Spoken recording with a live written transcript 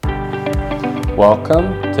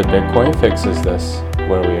Welcome to Bitcoin Fixes This,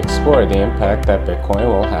 where we explore the impact that Bitcoin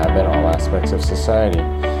will have in all aspects of society.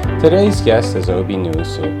 Today's guest is Obi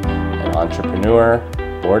Nwosu, an entrepreneur,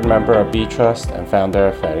 board member of Btrust, and founder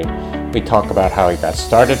of Fedi. We talk about how he got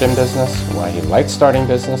started in business, why he likes starting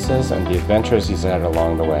businesses, and the adventures he's had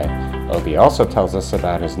along the way. Obi also tells us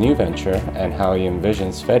about his new venture and how he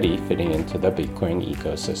envisions Fedi fitting into the Bitcoin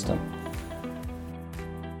ecosystem.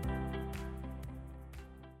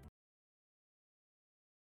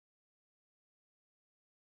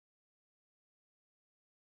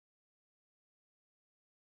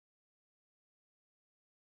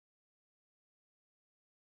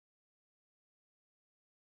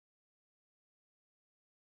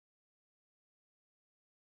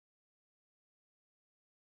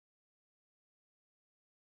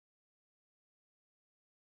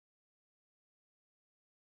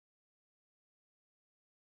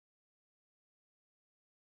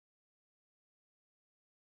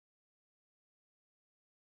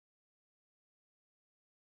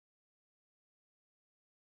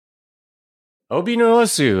 Obi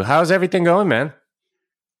Nwosu, how's everything going, man?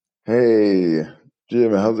 Hey,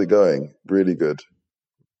 Jim, how's it going? Really good.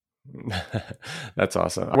 That's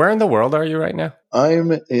awesome. Where in the world are you right now?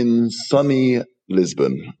 I'm in sunny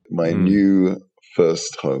Lisbon, my new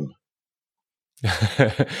first home.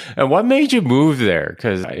 And what made you move there?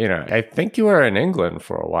 Because, I think you were in England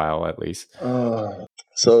for a while at least. I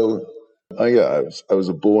was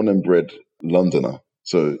a born and bred Londoner.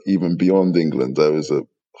 So even beyond England, I was a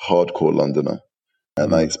hardcore Londoner.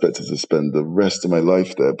 And I expected to spend the rest of my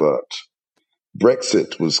life there. But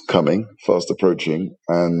Brexit was coming, fast approaching,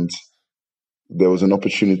 and there was an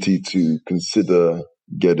opportunity to consider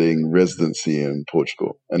getting residency in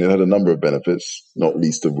Portugal. And it had a number of benefits, not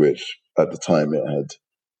least of which at the time it had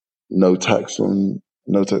no tax on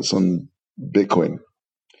Bitcoin.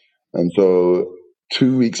 And so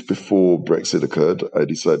 2 weeks before Brexit occurred, I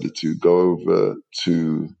decided to go over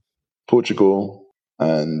to Portugal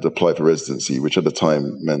and apply for residency, which at the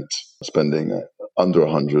time meant spending under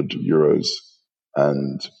 100 euros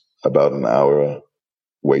and about an hour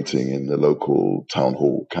waiting in the local town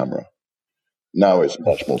hall camera. Now it's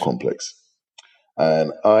much more complex.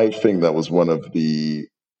 And I think that was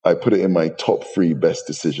I put it in my top 3 best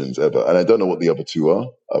decisions ever. And I don't know what the other 2 are.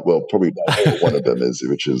 Well, probably one of them is,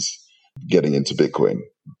 which is getting into Bitcoin.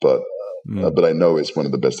 But I know it's one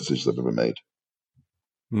of the best decisions I've ever made.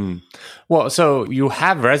 Well, so you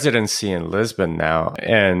have residency in Lisbon now,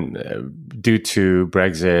 and due to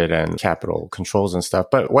Brexit and capital controls and stuff.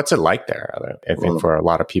 But what's it like there? I think for a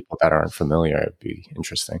lot of people that aren't familiar, it'd be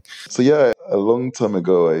interesting. So yeah, a long time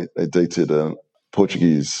ago, I dated a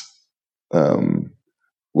Portuguese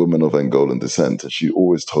woman of Angolan descent, and she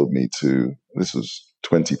always told me this was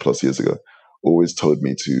 20 plus years ago, always told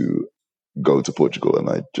me to go to Portugal, and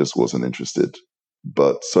I just wasn't interested.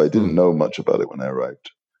 So I didn't know much about it when I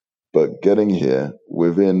arrived. But getting here,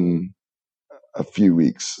 within a few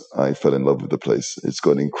weeks, I fell in love with the place. It's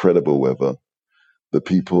got incredible weather. The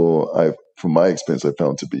people, from my experience, I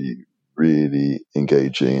found to be really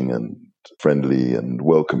engaging and friendly and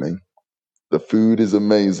welcoming. The food is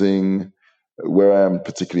amazing. Where I am,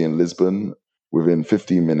 particularly in Lisbon, within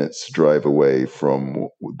 15 minutes drive away from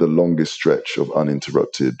the longest stretch of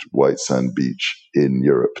uninterrupted white sand beach in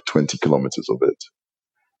Europe, 20 kilometers of it.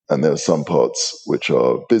 And there are some parts which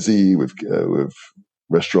are busy with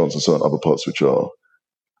restaurants and so on, other parts which are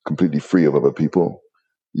completely free of other people.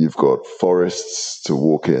 You've got forests to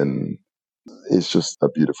walk in. It's just a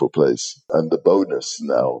beautiful place. And the bonus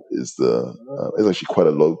now is it's actually quite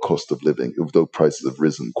a low cost of living, although prices have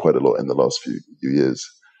risen quite a lot in the last few years.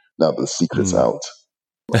 Now the secret's out.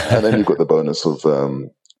 And then you've got the bonus of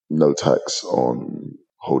no tax on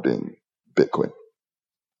holding Bitcoin.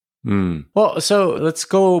 Well, so let's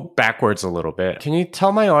go backwards a little bit. Can you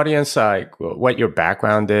tell my audience what your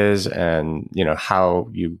background is and how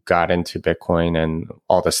you got into Bitcoin and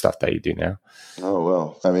all the stuff that you do now? Oh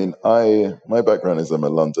well, I mean, my background is I'm a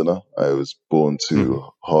Londoner. I was born to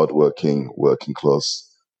hardworking, working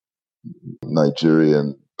class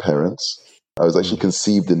Nigerian parents. I was actually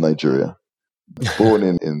conceived in Nigeria, born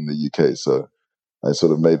in the UK. So I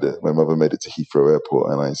sort of made it. My mother made it to Heathrow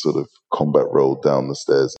Airport, and I sort of combat rolled down the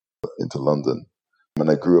stairs into London.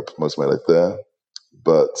 And I grew up most of my life there.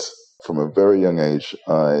 But from a very young age,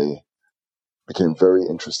 I became very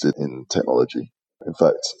interested in technology. In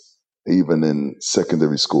fact, even in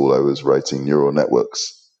secondary school, I was writing neural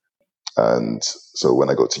networks. And so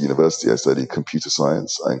when I got to university, I studied computer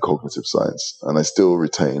science and cognitive science. And I still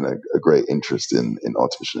retain a great interest in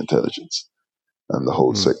artificial intelligence and the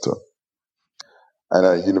whole sector. And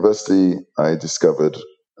at university, I discovered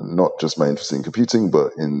not just my interest in computing,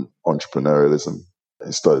 but in entrepreneurialism.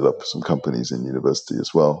 I started up some companies in university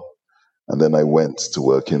as well. And then I went to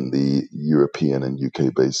work in the European and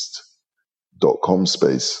UK based .com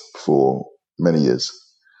space for many years.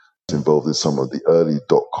 I was involved in some of the early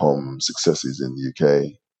 .com successes in the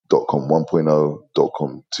UK, .com 1.0,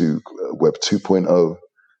 .com 2, Web 2.0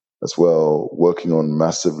 as well, working on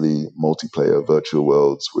massively multiplayer virtual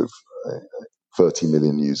worlds with 30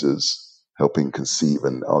 million users, helping conceive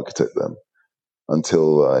and architect them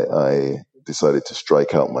until I decided to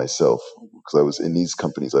strike out myself, because I was in these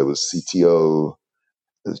companies. I was CTO,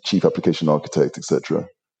 chief application architect, etc.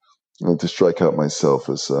 And to strike out myself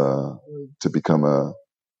as to become a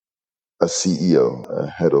CEO, a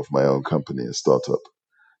head of my own company, a startup.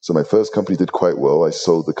 So my first company did quite well. I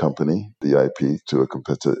sold the company, the IP, to a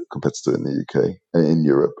competitor in the UK, in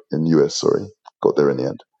Europe, in US, sorry. Got there in the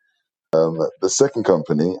end. The second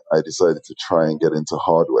company, I decided to try and get into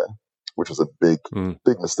hardware, which was a big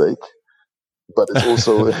mistake. But it's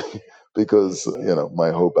also because, my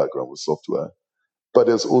whole background was software. But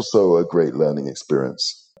it was also a great learning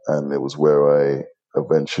experience. And it was where I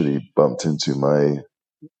eventually bumped into my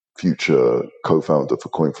future co-founder for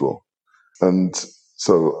CoinFloor. And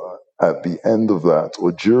so at the end of that,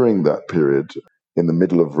 or during that period, in the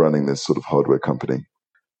middle of running this sort of hardware company,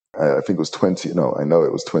 I think it was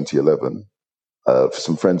 2011,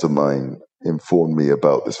 some friends of mine informed me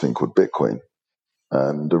about this thing called Bitcoin.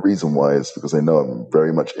 And the reason why is because I know I'm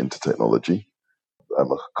very much into technology.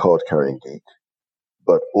 I'm a card-carrying geek.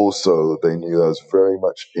 But also they knew I was very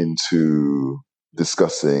much into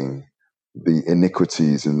discussing the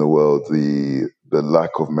iniquities in the world, the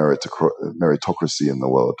lack of meritocracy in the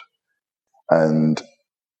world. And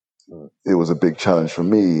it was a big challenge for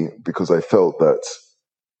me because I felt that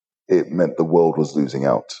it meant the world was losing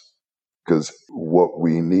out. Because what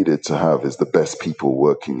we needed to have is the best people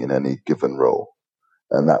working in any given role.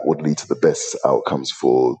 And that would lead to the best outcomes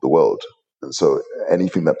for the world. And so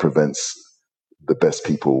anything that prevents the best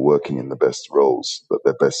people working in the best roles that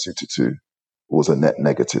they're best suited to was a net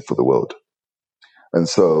negative for the world. And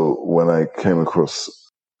so when I came across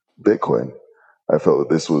Bitcoin, I felt that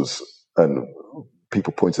this was, and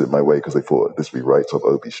people pointed it my way because they thought this would be right up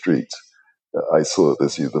Obi Street. I saw that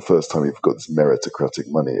this is the first time you've got this meritocratic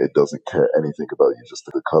money. It doesn't care anything about you, just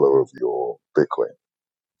the color of your Bitcoin.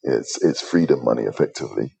 It's freedom money,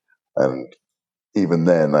 effectively. And even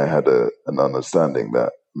then, I had an understanding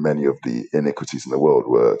that many of the iniquities in the world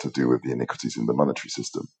were to do with the iniquities in the monetary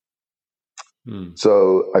system.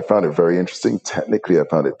 So I found it very interesting. Technically, I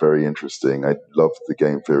found it very interesting. I loved the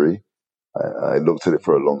game theory. I looked at it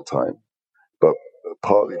for a long time, but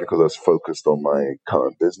partly because I was focused on my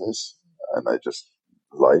current business and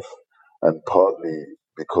life, and partly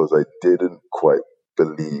because I didn't quite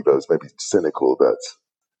believe, I was maybe cynical that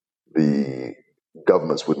the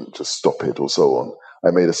governments wouldn't just stop it or so on.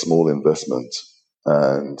 I made a small investment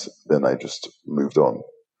and then I just moved on.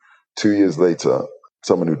 2 years later,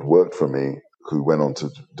 someone who'd worked for me, who went on to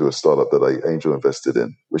do a startup that I angel invested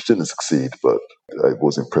in, which didn't succeed, but I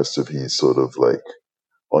was impressed with his sort of like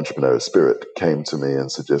entrepreneurial spirit, came to me and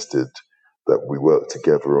suggested that we work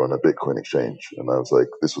together on a Bitcoin exchange. And I was like,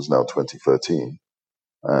 this was now 2013.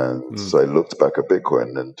 And so I looked back at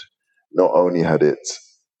Bitcoin, and not only had it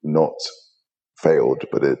not failed,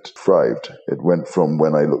 but it thrived. It went from,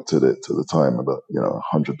 when I looked at it at the time, about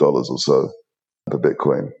 $100 or so per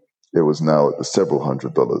Bitcoin. It was now at the several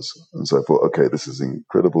 $100s. And so I thought, okay, this is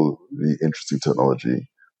incredibly interesting technology,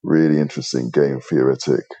 really interesting game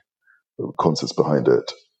theoretic concepts behind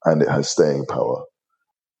it, and it has staying power.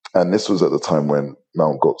 And this was at the time when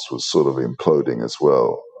Mt. Gox was sort of imploding as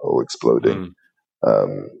well, or exploding.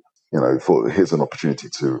 Thought, here's an opportunity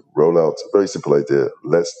to roll out a very simple idea.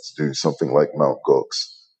 Let's do something like Mt. Gox,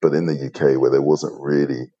 but in the UK where there wasn't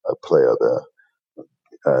really a player there,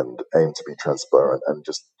 and aim to be transparent and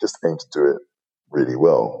just aim to do it really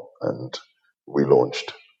well. And we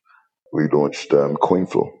launched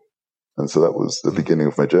CoinFloor. And so that was the beginning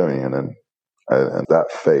of my journey. And then and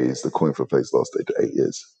that phase, the CoinFloor phase, lasted 8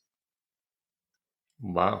 years.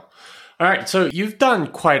 Wow. All right. So you've done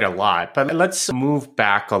quite a lot, but let's move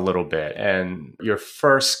back a little bit. And your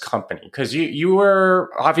first company, because you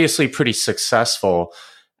were obviously pretty successful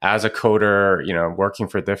as a coder, working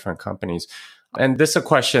for different companies. And this is a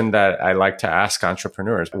question that I like to ask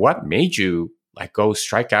entrepreneurs. What made you go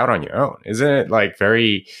strike out on your own? Isn't it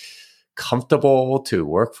very comfortable to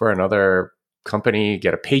work for another company,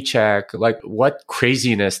 get a paycheck? What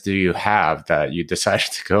craziness do you have that you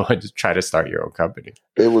decided to go and try to start your own company?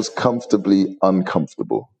 It was comfortably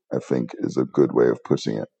uncomfortable, I think, is a good way of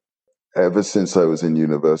putting it. ever since I was in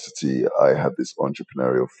university, I had this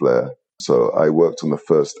entrepreneurial flair. So I worked on the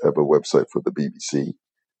first ever website for the BBC.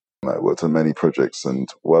 I worked on many projects, and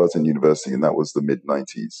while I was in university, and that was the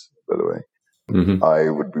mid-90s, by the way,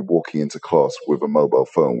 I would be walking into class with a mobile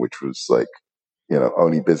phone, which was like,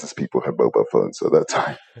 only business people had mobile phones at that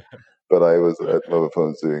time. But I was at mobile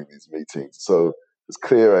phones doing these meetings. So it's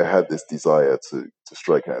clear I had this desire to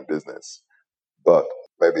strike out in business. But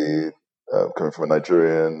maybe coming from a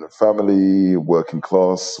Nigerian family, working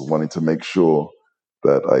class, wanting to make sure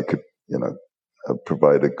that I could,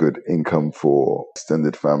 provide a good income for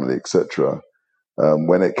extended family, etc.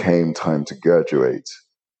 When it came time to graduate,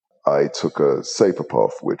 I took a safer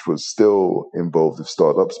path, which was still involved with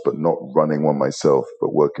startups, but not running one myself,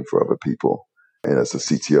 but working for other people as a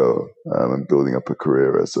CTO and building up a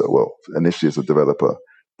career initially as a developer,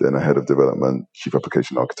 then a head of development, chief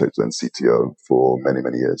application architect, then CTO for many,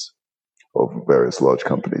 many years of various large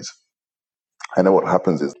companies. And then what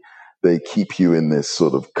happens is they keep you in this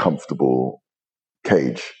sort of comfortable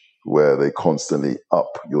cage where they constantly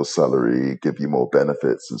up your salary, give you more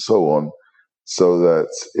benefits and so on, so that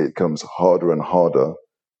it comes harder and harder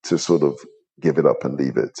to sort of give it up and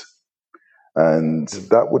leave it. And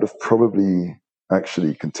that would have probably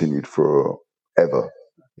actually continued forever.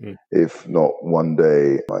 If not one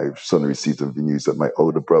day, I suddenly received the news that my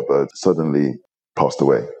older brother suddenly passed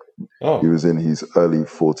away. He was in his early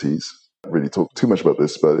 40s. I don't really talk too much about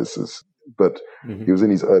this, but he was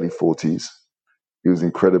in his early 40s. He was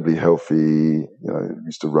incredibly healthy,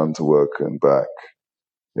 used to run to work and back.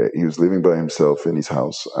 Yeah, he was living by himself in his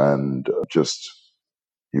house, and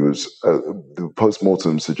the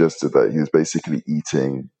post-mortem suggested that he was basically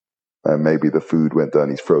eating, and maybe the food went down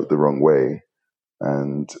his throat the wrong way,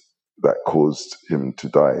 and that caused him to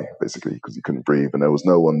die, basically, because he couldn't breathe, and there was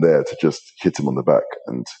no one there to just hit him on the back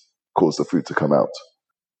and cause the food to come out.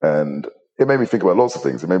 And it made me think about lots of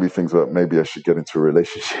things. It made me think about maybe I should get into a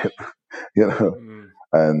relationship,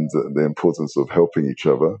 and the importance of helping each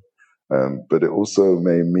other. But it also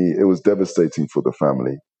it was devastating for the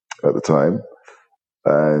family at the time.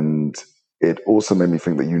 And it also made me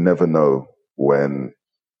think that you never know when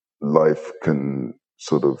life can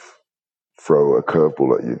sort of throw a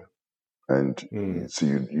curveball at you. And so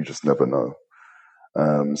you just never know.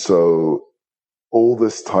 So all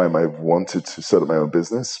this time I've wanted to set up my own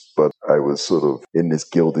business, but I was sort of in this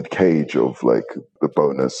gilded cage of like the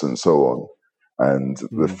bonus and so on. And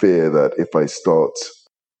the fear that if I start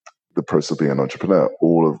the process of being an entrepreneur,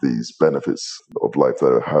 all of these benefits of life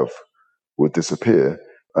that I have would disappear.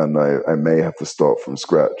 And I may have to start from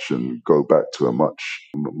scratch and go back to a much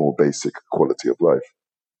more basic quality of life.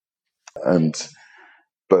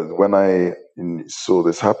 But when I saw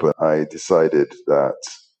this happen, I decided that,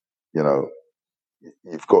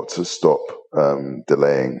 you've got to stop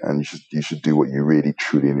delaying, and you should do what you really,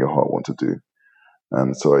 truly in your heart want to do.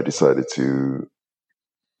 And so I decided to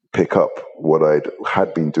pick up what I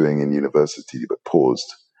had been doing in university, but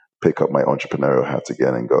paused, pick up my entrepreneurial hat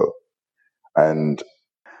again and go. And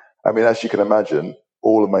I mean, as you can imagine,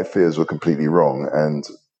 all of my fears were completely wrong, and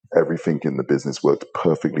everything in the business worked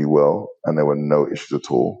perfectly well, and there were no issues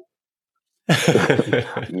at all.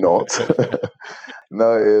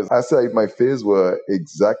 No, I say my fears were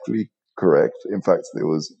exactly correct. In fact, it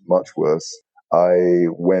was much worse. I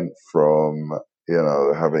went from,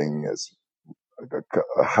 having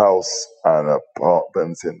a house and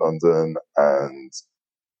apartments in London and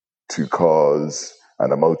 2 cars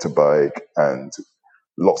and a motorbike and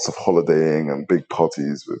lots of holidaying and big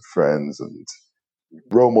parties with friends and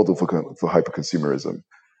role model for hyper-consumerism,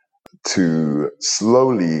 to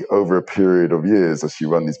slowly, over a period of years, as you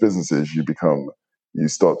run these businesses, you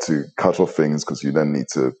start to cut off things because you then need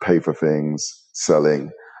to pay for things,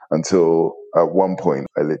 selling, until at one point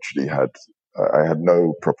I literally had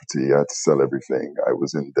no property. I had to sell everything. I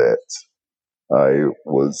was in debt. I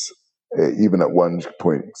was even at one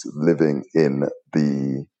point living in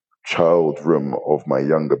the child room of my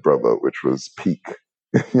younger brother, which was peak,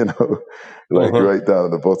 right down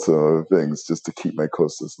at the bottom of things, just to keep my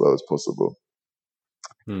costs as low as possible.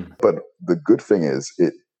 But the good thing is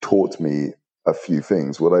it taught me a few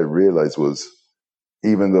things. What I realized was,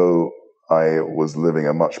 even though I was living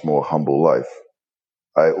a much more humble life,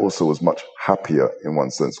 I also was much happier in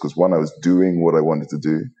one sense, because one, I was doing what I wanted to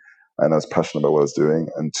do, and I was passionate about what I was doing.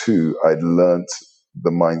 And two, I'd learnt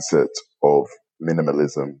the mindset of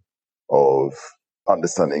minimalism, of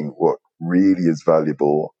understanding what really is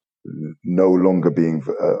valuable, no longer being,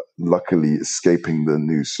 luckily, escaping the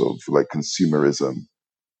noose of like consumerism.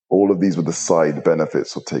 All of these were the side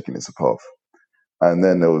benefits of taking this path. And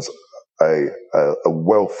then there was a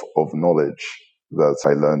wealth of knowledge that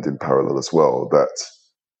I learned in parallel as well, that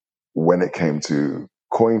when it came to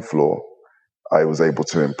CoinFloor, I was able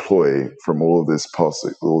to employ from all this past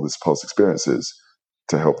experiences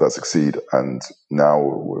to help that succeed. And now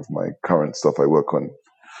with my current stuff I work on,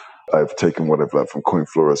 I've taken what I've learned from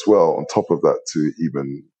CoinFloor as well, on top of that, to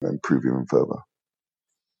even improve even further.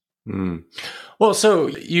 Mm. Well, so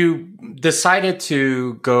you decided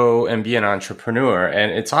to go and be an entrepreneur,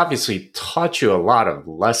 and it's obviously taught you a lot of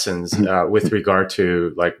lessons with regard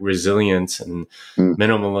to like resilience and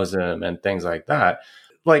minimalism and things like that.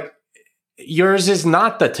 Like, yours is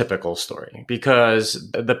not the typical story, because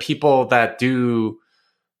the people that do,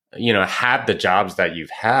 have the jobs that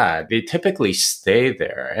you've had, they typically stay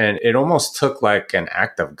there. And it almost took like an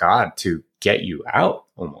act of God to get you out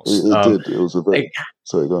almost. It did. It was a very...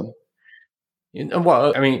 Sorry, go on.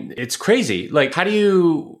 Well, I mean, it's crazy. Like, how do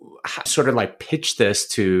you sort of like pitch this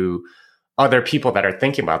to other people that are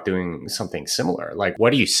thinking about doing something similar? Like,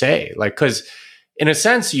 what do you say? Like, because in a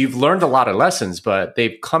sense, you've learned a lot of lessons, but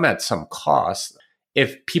they've come at some cost.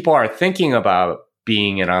 If people are thinking about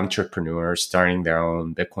being an entrepreneur, starting their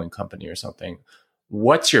own Bitcoin company or something,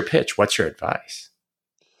 what's your pitch? What's your advice?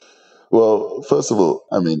 Well, first of all,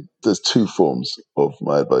 I mean, there's two forms of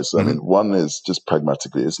my advice. I mean, one is just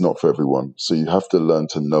pragmatically, it's not for everyone. So you have to learn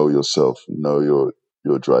to know yourself, know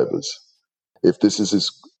your drivers. If this is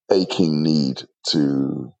this aching need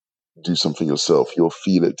to do something yourself, you'll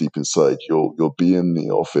feel it deep inside. You'll be in the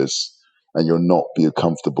office and you'll not be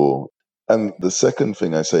comfortable. And the second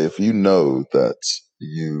thing I say, if you know that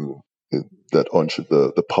the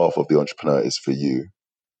path of the entrepreneur is for you,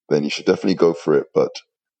 then you should definitely go for it. But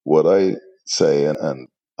what I say, and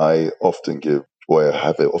I often give, or I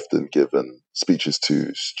have often given speeches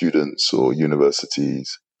to students or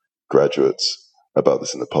universities, graduates about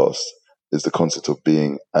this in the past, is the concept of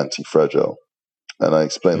being anti-fragile. And I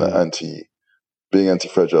explain that being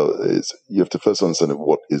anti-fragile is, you have to first understand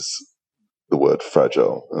what is the word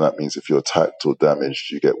fragile. And that means if you're attacked or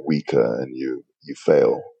damaged, you get weaker and you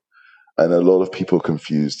fail. And a lot of people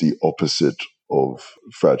confuse the opposite of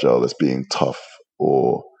fragile as being tough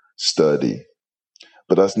or sturdy.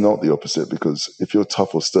 But that's not the opposite, because if you're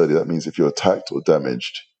tough or sturdy, that means if you're attacked or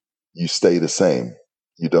damaged, you stay the same.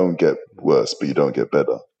 You don't get worse, but you don't get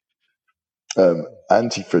better.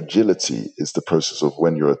 Anti-fragility is the process of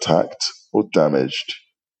when you're attacked or damaged,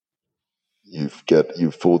 you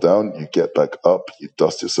fall down, you get back up, you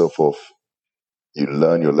dust yourself off, you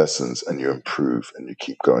learn your lessons and you improve and you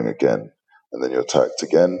keep going again. And then you're attacked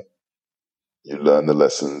again, you learn the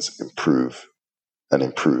lessons, improve and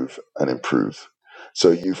improve and improve.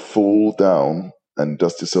 So you fall down and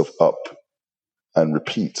dust yourself up and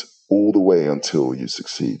repeat all the way until you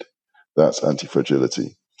succeed. That's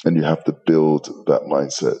anti-fragility. And you have to build that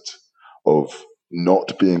mindset of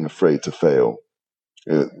not being afraid to fail,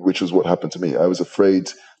 which was what happened to me. I was afraid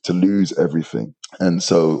to lose everything. And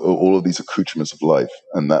so all of these accoutrements of life,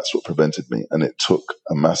 and that's what prevented me. And it took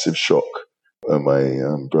a massive shock, my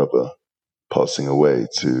brother passing away,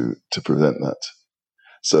 to prevent that.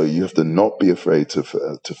 So you have to not be afraid to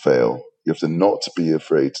fail. You have to not be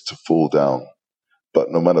afraid to fall down. But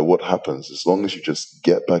no matter what happens, as long as you just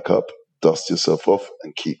get back up, dust yourself off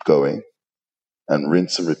and keep going and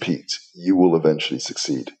rinse and repeat, you will eventually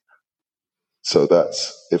succeed. So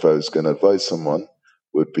that's, if I was going to advise someone,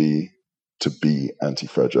 would be to be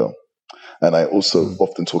anti-fragile. And I also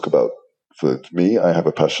often talk about, for me, I have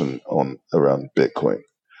a passion around Bitcoin.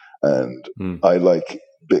 And I like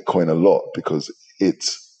Bitcoin a lot because it,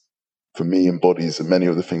 for me, embodies many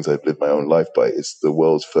of the things I've lived my own life by. It's the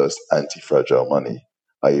world's first anti-fragile money.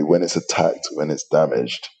 I.e., when it's attacked, when it's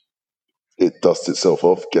damaged, it dusts itself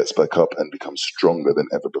off, gets back up, and becomes stronger than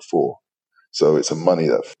ever before. So it's a money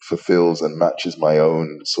that fulfills and matches my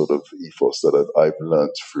own sort of ethos that I've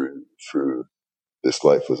learned through this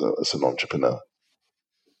life as an entrepreneur.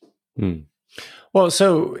 Well,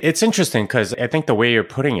 so it's interesting because I think the way you're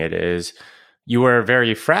putting it is you were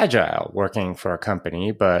very fragile working for a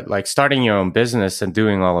company, but like starting your own business and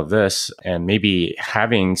doing all of this and maybe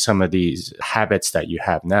having some of these habits that you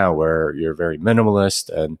have now where you're very minimalist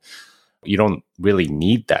and you don't really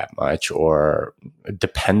need that much or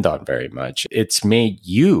depend on very much. It's made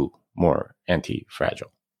you more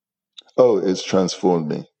anti-fragile. Oh, it's transformed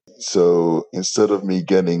me. So instead of me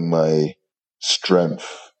getting my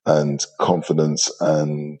strength and confidence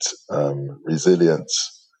and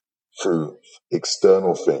resilience through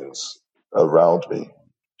external things around me,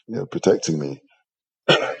 protecting me,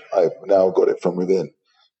 I've now got it from within.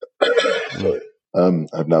 Sorry.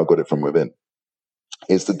 I've now got it from within.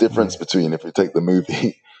 It's the difference between, if you take the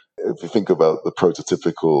movie, if you think about the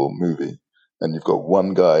prototypical movie, and you've got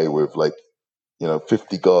one guy with like,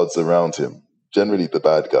 50 guards around him, generally the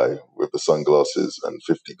bad guy with the sunglasses, and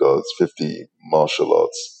 50 guards, 50 martial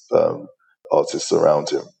arts artists around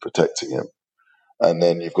him, protecting him. And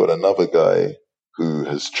then you've got another guy who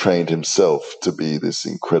has trained himself to be this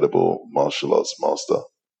incredible martial arts master.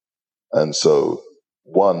 And so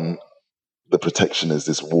one, the protection is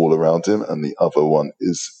this wall around him, and the other one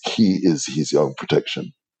is his own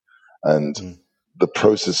protection. And the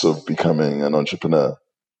process of becoming an entrepreneur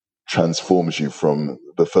transforms you from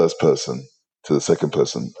the first person to the second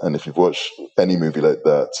person. And if you've watched any movie like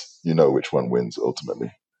that, you know which one wins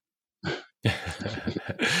ultimately.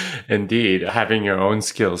 Indeed, having your own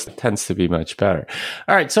skills tends to be much better.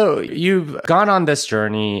 All right, so you've gone on this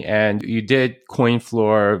journey and you did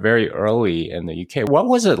CoinFloor very early in the UK. What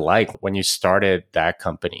was it like when you started that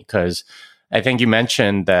company? Because I think you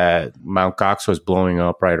mentioned that Mt. Gox was blowing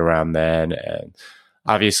up right around then, and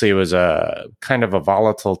obviously it was a kind of a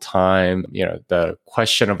volatile time. The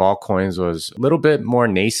question of altcoins was a little bit more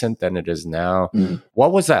nascent than it is now.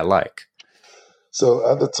 What was that like?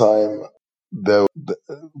 So at the time,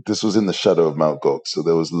 this was in the shadow of Mt. Gox, so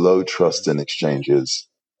there was low trust in exchanges,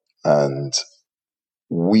 and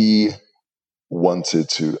we wanted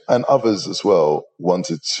to, and others as well,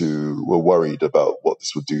 were worried about what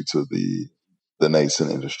this would do to the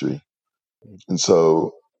nascent industry. And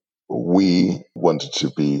so we wanted to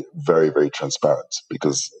be very, very transparent,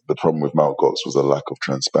 because the problem with Mt. Gox was a lack of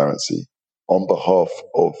transparency on behalf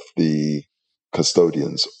of the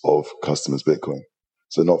custodians of customers' Bitcoin.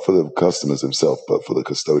 So not for the customers themselves, but for the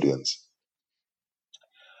custodians.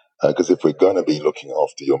 Because if we're going to be looking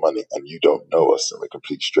after your money and you don't know us and we're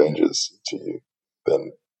complete strangers to you,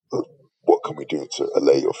 then what can we do to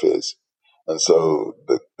allay your fears? And so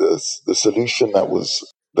the solution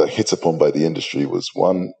that hit upon by the industry was,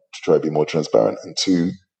 one, to try to be more transparent, and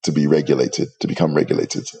two, to become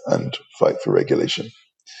regulated and fight for regulation.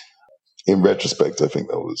 In retrospect, I think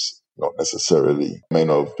that was may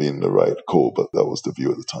not have been the right call, but that was the view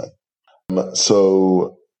at the time.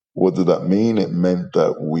 So what did that mean? It meant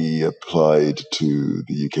that we applied to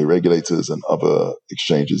the UK regulators, and other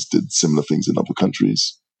exchanges did similar things in other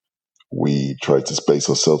countries. We tried to space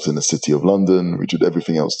ourselves in the city of London. We did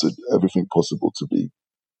everything possible to be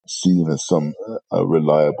seen as a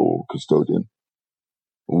reliable custodian.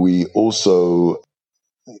 We also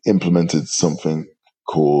implemented something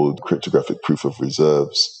called cryptographic proof of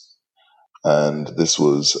reserves. And this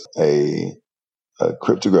was a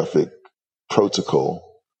cryptographic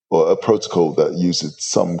protocol, or a protocol that used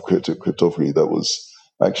some cryptography that was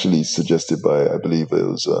actually suggested by, I believe it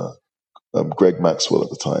was Greg Maxwell at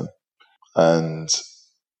the time. And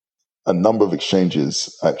a number of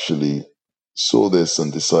exchanges actually saw this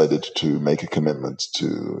and decided to make a commitment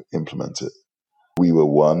to implement it. We were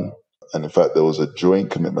one. And in fact, there was a joint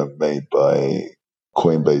commitment made by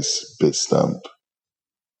Coinbase, Bitstamp,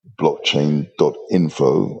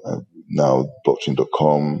 blockchain.info, now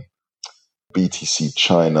blockchain.com, BTC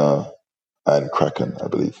China, and Kraken, I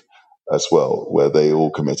believe, as well, where they all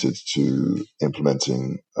committed to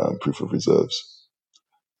implementing proof of reserves.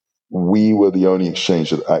 We were the only exchange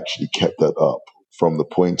that actually kept that up from the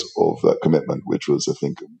point of that commitment, which was, I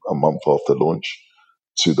think, a month after launch,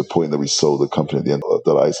 to the point that we sold the company at the end,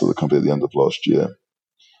 that I sold the company at the end of last year.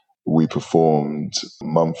 We performed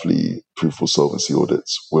monthly proof of solvency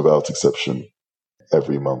audits without exception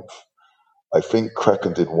every month. I think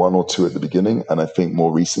Kraken did one or two at the beginning, and I think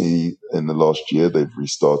more recently in the last year they've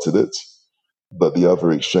restarted it. But the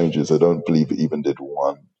other exchanges, I don't believe, even did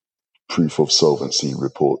one proof of solvency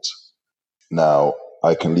report. Now,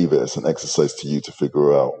 I can leave it as an exercise to you to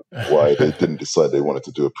figure out why they didn't decide they wanted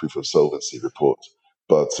to do a proof of solvency report.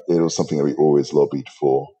 But it was something that we always lobbied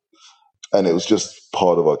for. And it was just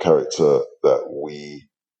part of our character that we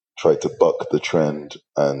tried to buck the trend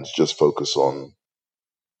and just focus on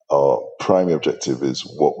our primary objective is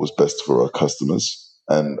what was best for our customers,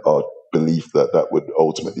 and our belief that that would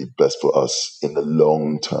ultimately be best for us in the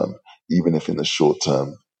long term, even if in the short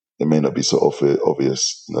term it may not be so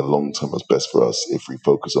obvious. In the long term, what's best for us if we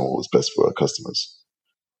focus on what was best for our customers.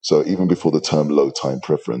 So even before the term low time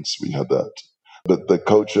preference, we had that. But the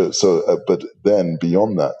culture, but then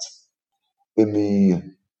beyond that,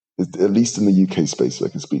 at least in the UK space I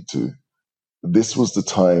can speak to, this was the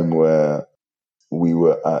time where we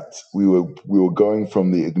were going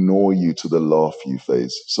from the ignore you to the laugh you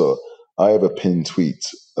phase. So I have a pinned tweet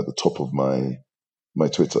at the top of my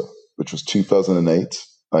Twitter, which was 2008,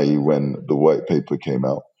 i.e. when the white paper came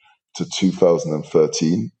out, to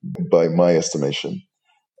 2013. By my estimation,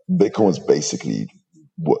 Bitcoin was basically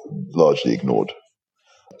largely ignored.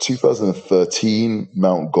 2013,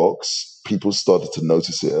 Mt. Gox, people started to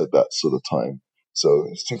notice it at that sort of time. So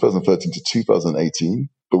it's 2013 to 2018,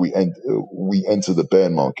 but we entered the bear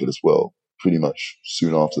market as well, pretty much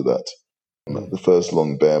soon after that. The first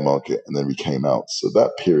long bear market, and then we came out. So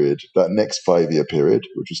that period, that next 5-year period,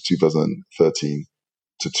 which was 2013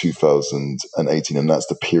 to 2018, and that's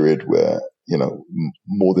the period where,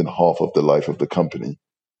 more than half of the life of the company,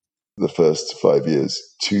 the first 5 years,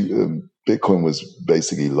 Bitcoin was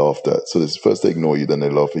basically laughed at. So this first they ignore you, then they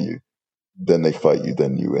laugh at you, then they fight you,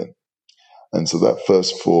 then you win. And so that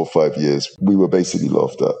first 4 or 5 years, we were basically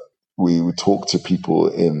laughed at. We would talk to people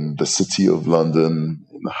in the city of London,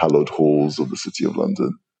 in the hallowed halls of the city of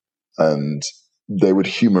London, and they would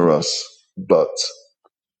humor us, but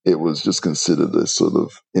it was just considered a sort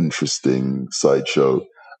of interesting sideshow.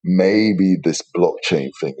 Maybe this blockchain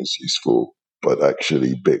thing is useful, but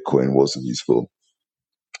actually Bitcoin wasn't useful.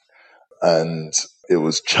 And it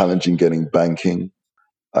was challenging getting banking.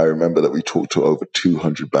 I remember that we talked to over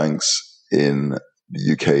 200 banks in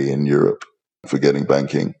the UK and Europe for getting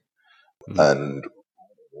banking. And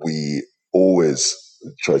we always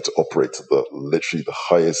tried to operate to literally the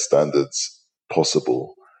highest standards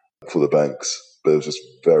possible for the banks. But it was just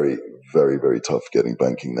very, very, very tough getting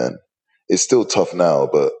banking then. It's still tough now,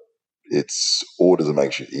 but it's orders of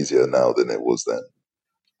magnitude easier now than it was then.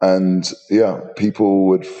 And yeah, people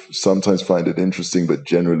would sometimes find it interesting, but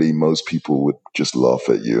generally most people would just laugh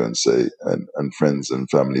at you and say, and friends and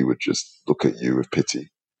family would just look at you with pity.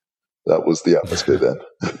 That was the atmosphere then.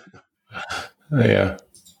 Yeah.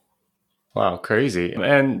 Wow, crazy.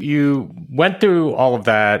 And you went through all of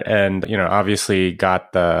that and, obviously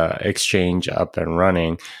got the exchange up and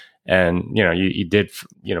running. And, you did,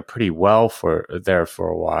 pretty well for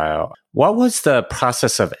a while. What was the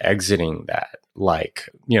process of exiting that like?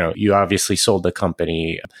 You obviously sold the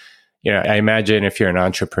company. I imagine if you're an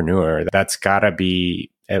entrepreneur, that's got to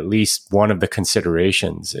be at least one of the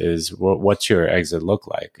considerations is what's your exit look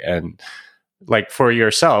like? And like for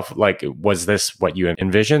yourself, like, was this what you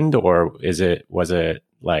envisioned, or was it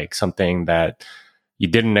like something that you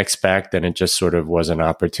didn't expect and it just sort of was an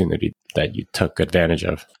opportunity that you took advantage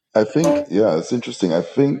of? I think, yeah, it's interesting. I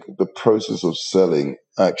think the process of selling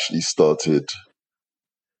actually started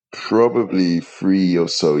probably 3 or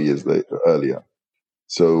so years earlier.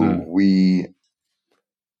 So we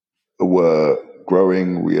were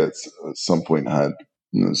growing. We at some point had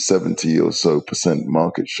 70 or so %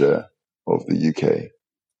 market share of the UK.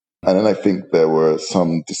 And then I think there were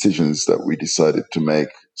some decisions that we decided to make.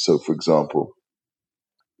 So, for example,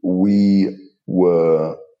 we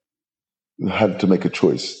had to make a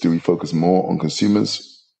choice. Do we focus more on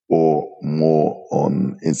consumers or more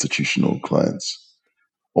on institutional clients?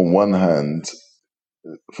 On one hand,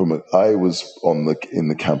 I was in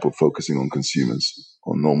the camp of focusing on consumers,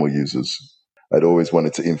 on normal users. I'd always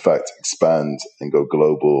wanted to, in fact, expand and go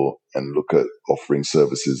global and look at offering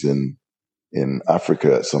services in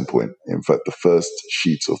Africa at some point. In fact, the first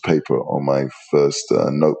sheet of paper on my first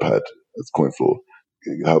notepad at CoinFloor,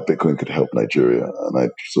 how Bitcoin could help Nigeria, and I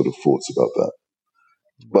had sort of thoughts about that.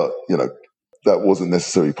 But, that wasn't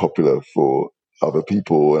necessarily popular for other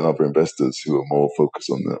people and other investors who are more focused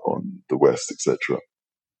on the West, etc.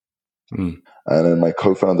 And then my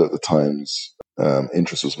co-founder at the time's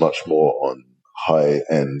interest was much more on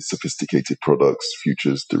high-end, sophisticated products,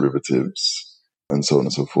 futures, derivatives, and so on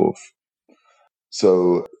and so forth.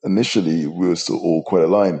 So initially, we were still all quite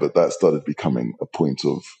aligned, but that started becoming a point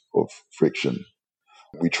of friction.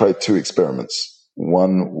 We tried 2 experiments.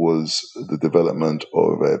 One was the development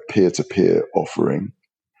of a peer-to-peer offering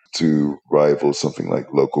to rival something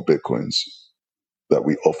like local Bitcoins that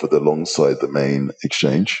we offered alongside the main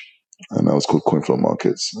exchange. And that was called CoinFlow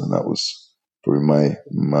Markets. And that was probably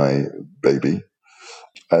my baby.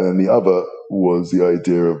 And then the other was the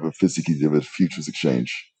idea of a physically delivered futures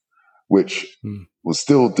exchange, which was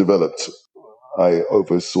still developed. I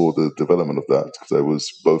oversaw the development of that because I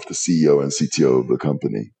was both the CEO and CTO of the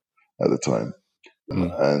company at the time.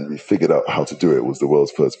 And we figured out how to do it. It was the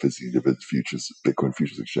world's first physically delivered Bitcoin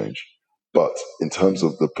futures exchange. But in terms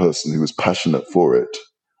of the person who was passionate for it,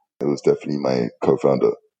 it was definitely my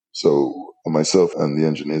co-founder. So myself and the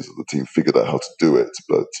engineers of the team figured out how to do it,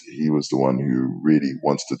 but he was the one who really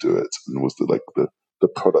wants to do it and was the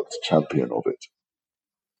product champion of it.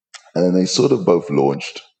 And then they sort of both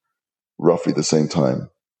launched roughly the same time.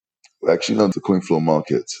 Actually, no, the CoinFlow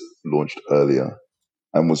Market launched earlier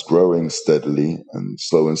and was growing steadily and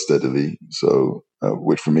slow and steadily. So,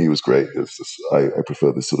 which for me was great. I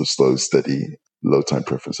prefer this sort of slow, steady, low time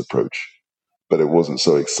preference approach. But it wasn't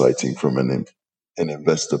so exciting from an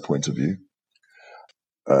investor point of view.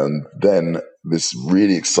 And then this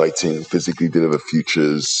really exciting physically delivered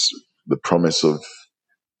futures, the promise of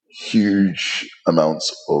huge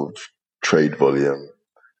amounts of trade volume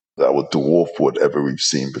that would dwarf whatever we've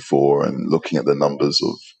seen before. And looking at the numbers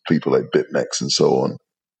of people like BitMEX and so on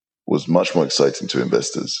was much more exciting to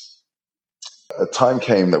investors. A time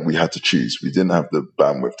came that we had to choose. We didn't have the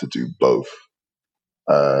bandwidth to do both.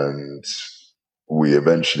 And we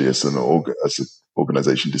eventually, as an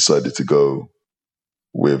organization, decided to go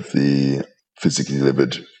with the physically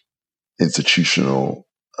delivered institutional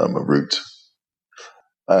route.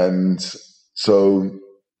 And so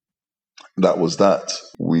that was that.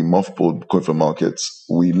 We mothballed Coinflow Markets.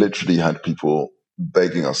 We literally had people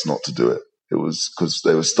begging us not to do it. It was because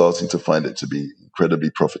they were starting to find it to be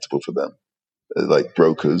incredibly profitable for them. Like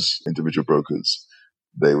brokers, individual brokers,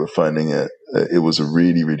 they were finding it was a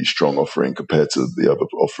really, really strong offering compared to the other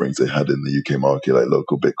offerings they had in the UK market, like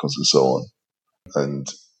local Bitcoins and so on. And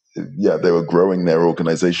yeah, they were growing their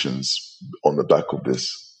organizations on the back of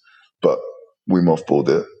this. But we mothballed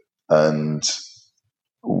it and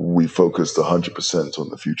we focused 100% on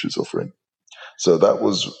the futures offering. So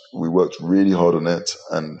we worked really hard on it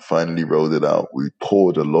and finally rolled it out. We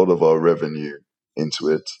poured a lot of our revenue into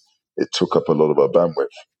it. It took up a lot of our bandwidth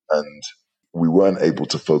and we weren't able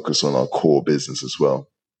to focus on our core business as well.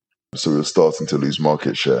 So we were starting to lose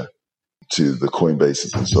market share to the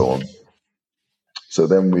Coinbases and so on. So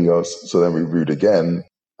then we reviewed again,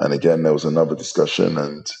 and again there was another discussion,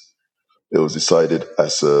 and it was decided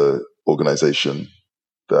as an organization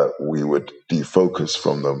that we would defocus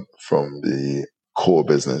from the core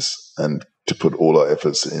business and to put all our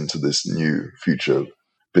efforts into this new future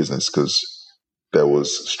business, because there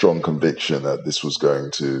was strong conviction that this was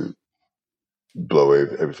going to blow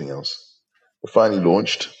away everything else. We finally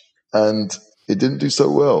launched, and it didn't do so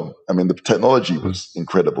well. I mean, the technology was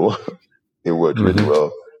incredible. It worked really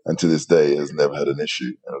well, and to this day, it has never had an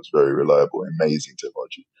issue. And it was very reliable, amazing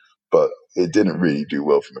technology. But it didn't really do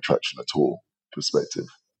well from a traction at all perspective.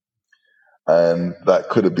 And that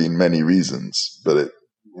could have been many reasons, but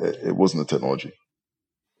it wasn't the technology.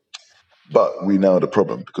 But we now had a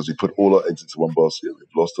problem because we put all our eggs into one basket. We've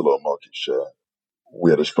lost a lot of market share. We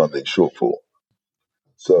had a funding shortfall.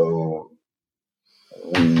 So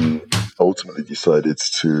we ultimately decided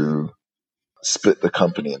to split the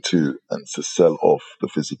company in two and to sell off the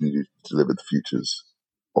physically delivered futures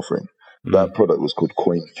offering. That product was called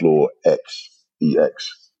CoinFloor X,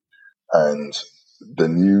 EX. And the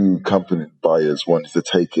new company buyers wanted to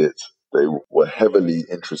take it. They were heavily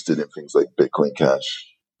interested in things like Bitcoin Cash,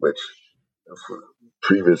 which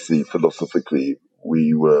previously, philosophically,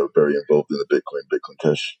 we were very involved in the Bitcoin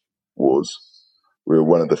Cash wars. We were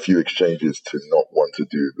one of the few exchanges to not want to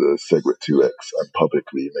do the SegWit2x and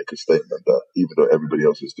publicly make a statement that even though everybody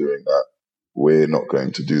else is doing that, we're not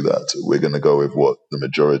going to do that. We're going to go with what the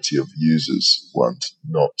majority of users want,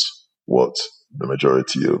 not what the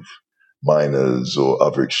majority of miners or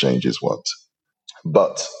other exchanges want.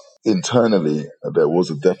 But internally, there was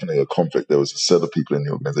definitely a conflict. There was a set of people in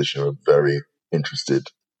the organization who were very interested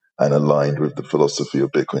and aligned with the philosophy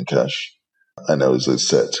of Bitcoin Cash. And there was a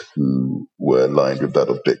set who were aligned with that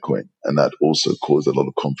of Bitcoin. And that also caused a lot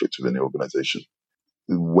of conflict within the organization.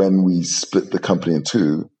 When we split the company in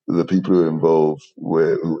two, the people who were involved who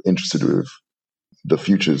were interested with the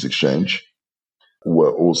futures exchange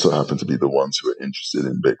were also happened to be the ones who were interested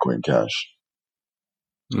in Bitcoin Cash.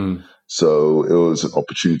 So it was an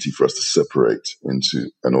opportunity for us to separate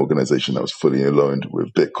into an organization that was fully aligned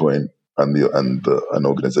with Bitcoin and an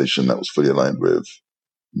organization that was fully aligned with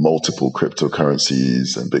multiple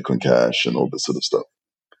cryptocurrencies and Bitcoin Cash and all this sort of stuff,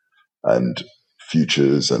 and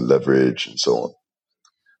futures and leverage and so on.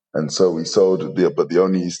 And so we sold but the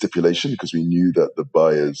only stipulation, because we knew that the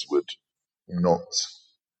buyers would not.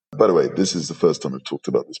 By the way, this is the first time I've talked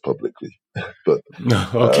about this publicly, but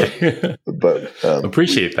okay.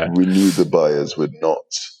 Appreciate that. We knew the buyers would not.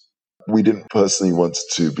 We didn't personally want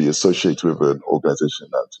to be associated with an organization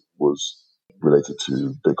that was related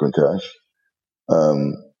to Bitcoin Cash.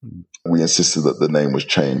 We insisted that the name was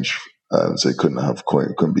changed, so it couldn't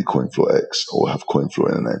be CoinFloor X or have CoinFloor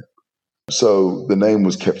in the name. So the name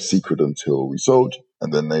was kept secret until we sold,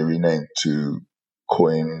 and then they renamed from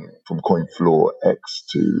CoinFloor X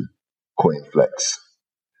to CoinFlex,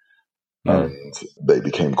 and they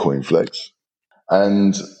became CoinFlex,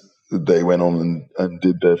 and they went on and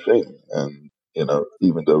did their thing. And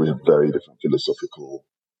even though we have very different philosophical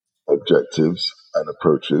objectives and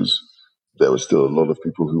approaches, there were still a lot of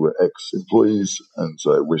people who were ex-employees, and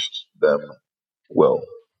so I wished them well,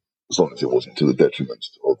 as long as it wasn't to the detriment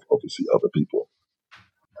of obviously other people.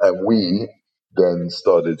 And we then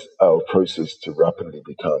started our process to rapidly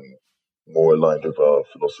become more aligned with our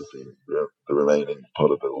philosophy, the remaining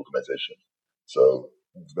part of the organization. So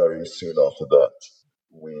very soon after that,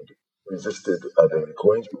 we resisted adding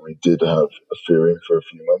coins, but we did have Ethereum for a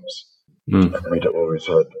few months. And we'd always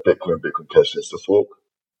had Bitcoin, Bitcoin Cash, and the fork,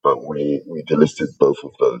 but we delisted both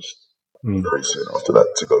of those very soon after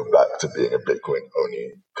that to go back to being a Bitcoin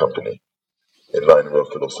only company in line with our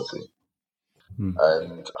philosophy.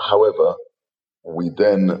 And however, we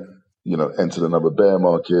then, entered another bear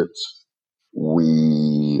market.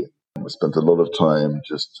 We spent a lot of time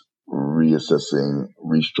just reassessing,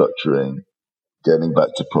 restructuring, getting back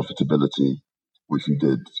to profitability, which we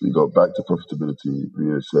did. So we got back to profitability,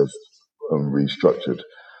 reassessed, and restructured.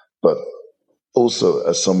 But also,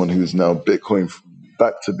 as someone who's now Bitcoin,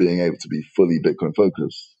 back to being able to be fully Bitcoin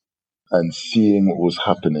focused and seeing what was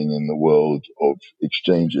happening in the world of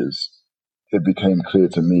exchanges, it became clear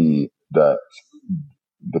to me that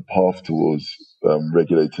the path towards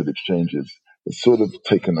regulated exchanges has sort of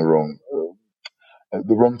taken the wrong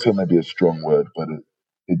term may be a strong word, but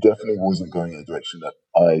it definitely wasn't going in a direction that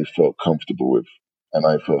I felt comfortable with and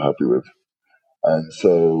I felt happy with. And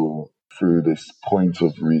so through this point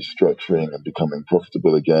of restructuring and becoming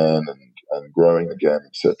profitable again and growing again,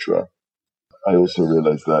 etc., I also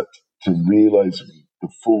realized that to realize the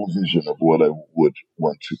full vision of what I would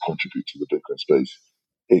want to contribute to the Bitcoin space,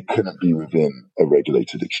 it couldn't be within a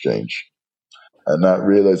regulated exchange. And that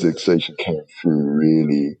realization came through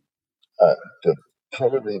really at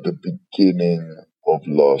probably the beginning of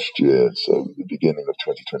last year, so the beginning of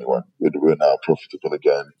 2021. We're now profitable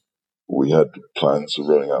again. We had plans of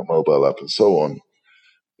rolling out a mobile app and so on,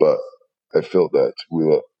 but I felt that we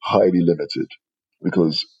were highly limited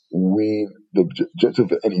because the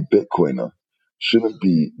objective of any Bitcoiner shouldn't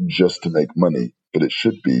be just to make money, but it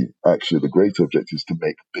should be actually the greater objective is to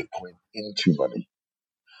make Bitcoin into money.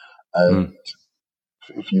 And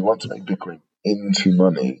if you want to make Bitcoin into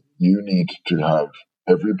money, you need to have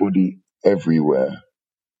everybody everywhere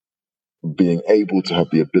being able to have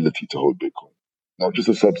the ability to hold Bitcoin, not just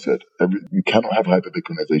a subset. You cannot have hyper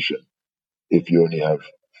Bitcoinization if you only have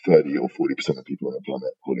 30 or 40% of people on the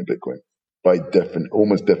planet holding Bitcoin. By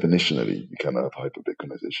almost definitionally, you cannot have hyper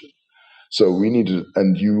Bitcoinization. So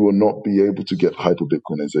and you will not be able to get hyper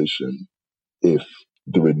Bitcoinization if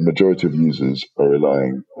the majority of users are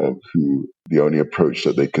relying who the only approach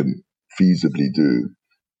that they can feasibly do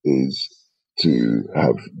is to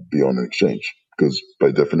be on an exchange, because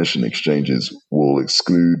by definition exchanges will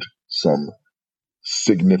exclude some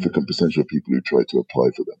significant percentage of people who try to apply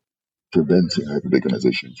for them, preventing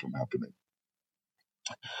hyperveganization from happening.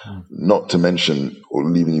 Not to mention, or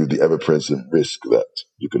leaving you the ever-present risk that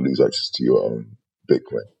you can lose access to your own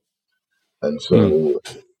Bitcoin. And so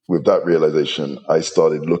with that realization, I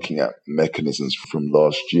started looking at mechanisms from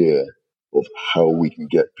last year of how we can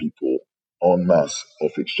get people en masse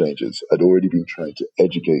off exchanges. I'd already been trying to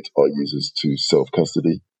educate our users to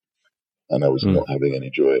self-custody, and I was not having any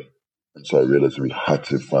joy. And so I realized we had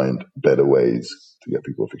to find better ways to get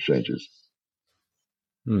people off exchanges.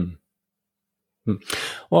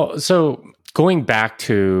 Well, so going back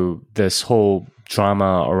to this whole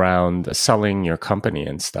drama around selling your company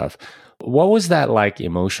and stuff, what was that like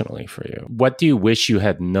emotionally for you? What do you wish you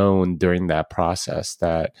had known during that process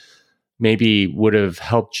that maybe would have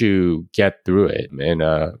helped you get through it in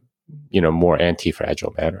a more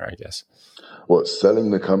anti-fragile manner, I guess? What,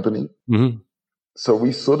 selling the company? So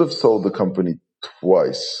we sort of sold the company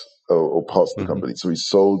twice, or parts of the company. So we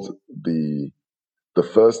sold the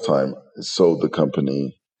first time, sold the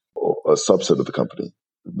company, or a subset of the company,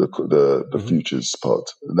 the futures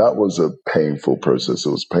part. That was a painful process.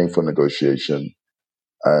 It was painful negotiation,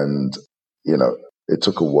 and it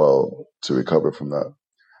took a while to recover from that.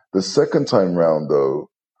 The second time round, though,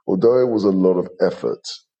 although it was a lot of effort,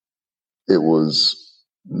 it was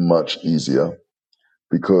much easier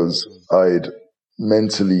because I'd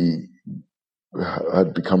mentally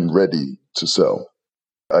had become ready to sell.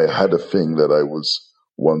 I had a thing that I was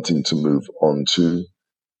wanting to move on to,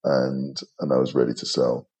 and I was ready to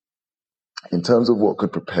sell. In terms of what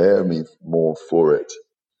could prepare me more for it,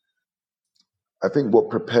 I think what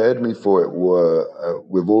prepared me for it were,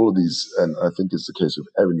 with all of these, and I think it's the case with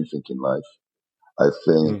everything in life, I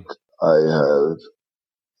think I have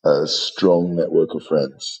a strong network of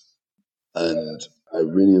friends, and I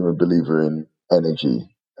really am a believer in energy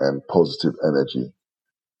and positive energy.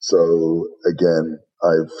 So again,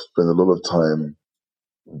 I've spent a lot of time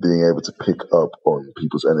being able to pick up on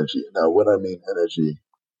people's energy. Now, when I mean energy,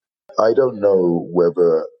 I don't know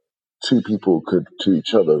whether two people could to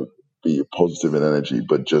each other be positive in energy,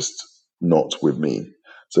 but just not with me.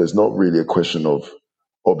 So it's not really a question of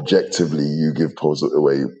objectively you give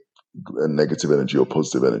away negative energy or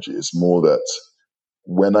positive energy. It's more that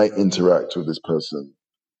when I interact with this person,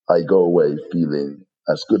 I go away feeling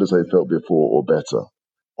as good as I felt before or better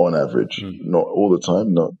on average. Mm. Not all the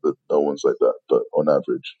time, not that no one's like that, but on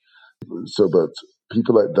average. So, but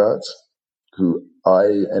people like that who I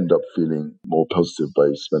end up feeling more positive by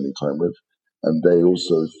spending time with, and they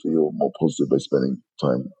also feel more positive by spending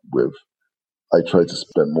time with. I try to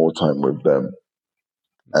spend more time with them.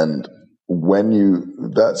 And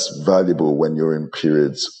that's valuable when you're in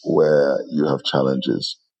periods where you have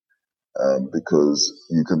challenges, because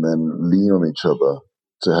you can then lean on each other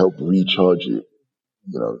to help recharge you.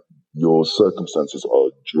 You know, your circumstances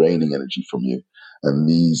are draining energy from you, and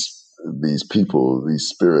these people, these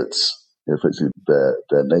spirits, effectively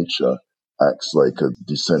their nature acts like a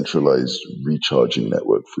decentralized recharging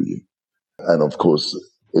network for you. And of course,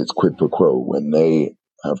 it's quid pro quo when they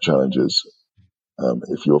have challenges.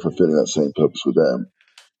 If you're fulfilling that same purpose with them,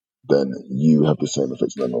 then you have the same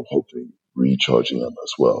effects on them of hopefully recharging them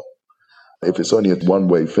as well. If it's only a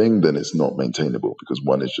one-way thing, then it's not maintainable because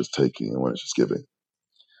one is just taking and one is just giving.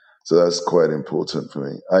 So that's quite important for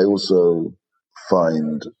me. I also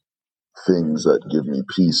find things that give me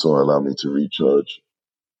peace or allow me to recharge.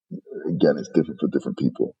 Again, it's different for different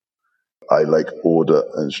people. I like order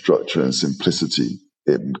and structure and simplicity.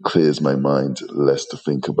 It clears my mind, less to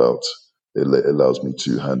think about. It allows me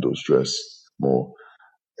to handle stress more.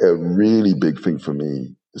 A really big thing for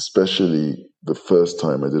me, especially the first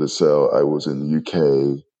time I did a sale, I was in the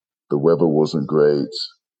UK. The weather wasn't great.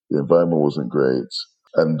 The environment wasn't great.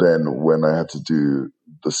 And then when I had to do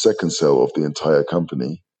the second sale of the entire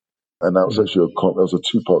company, and that was actually that was a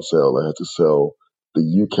two-part sale. I had to sell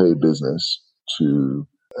the UK business to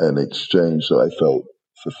an exchange that I felt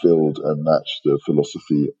fulfilled and matched the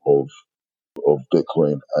philosophy of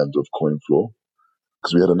Bitcoin and of CoinFloor.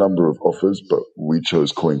 Because we had a number of offers, but we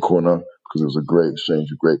chose Coin Corner because it was a great exchange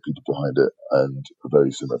with great people behind it and a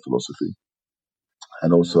very similar philosophy.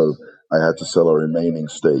 And also, I had to sell our remaining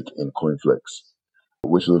stake in CoinFlex,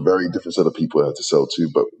 which was a very different set of people I had to sell to,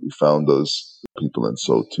 but we found those people and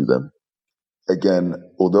sold to them. Again,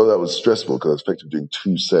 although that was stressful because I was effectively doing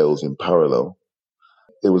two sales in parallel,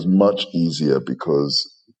 it was much easier because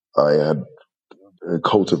I had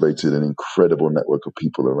cultivated an incredible network of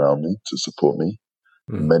people around me to support me,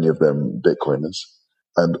 many of them Bitcoiners.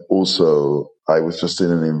 And also, I was just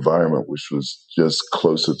in an environment which was just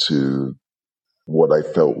closer to what I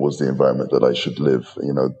felt was the environment that I should live.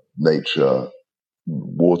 You know, nature,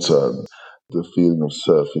 water, the feeling of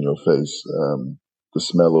surf in your face, the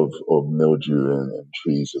smell of mildew and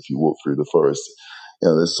trees if you walk through the forest. You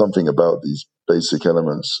know, there's something about these basic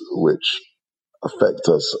elements which affect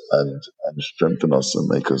us and strengthen us and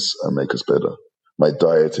make us better. My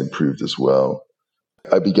diet improved as well.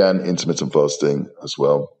 I began intermittent fasting as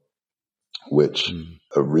well, which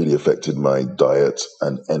really affected my diet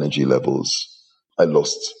and energy levels. I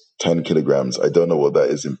lost 10 kilograms. I don't know what that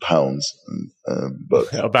is in pounds,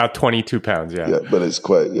 but about 22 pounds. Yeah. Yeah, but it's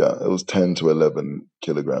quite, it was 10 to 11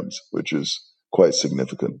 kilograms, which is quite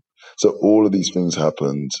significant. So all of these things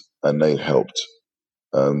happened and they helped.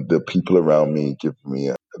 The people around me give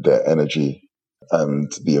me their energy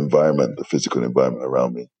and the environment, the physical environment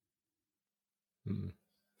around me.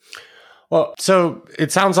 Well, so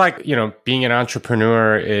it sounds like, you know, being an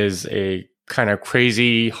entrepreneur is a kind of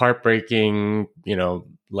crazy, heartbreaking, you know,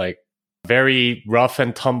 like very rough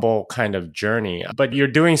and tumble kind of journey. But you're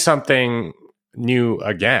doing something new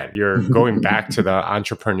again. You're going back to the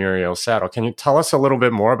entrepreneurial saddle. Can you tell us a little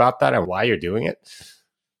bit more about that and why you're doing it?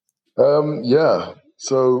 Yeah.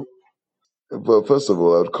 So, well, first of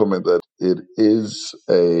all, I would comment that it is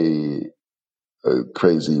a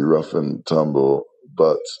crazy, rough and tumble,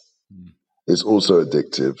 but it's also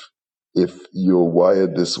addictive. If you're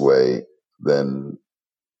wired this way, then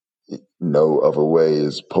no other way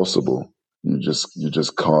is possible. You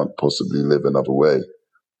just can't possibly live another way.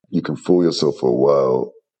 You can fool yourself for a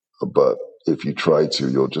while, but if you try to,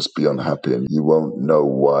 you'll just be unhappy and you won't know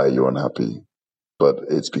why you're unhappy. But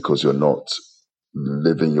it's because you're not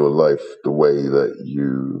living your life the way that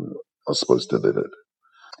you are supposed to live it.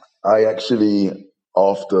 I actually,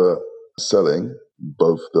 after selling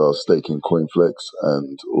both the stake in CoinFlex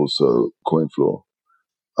and also CoinFloor,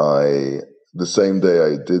 the same day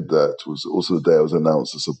I did that was also the day I was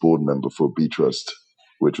announced as a board member for BTrust,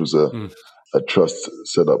 which was a trust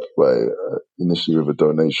set up by initially with a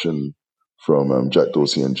donation from Jack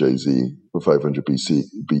Dorsey and Jay-Z for 500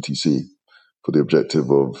 BTC for the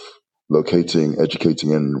objective of locating,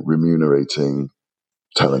 educating, and remunerating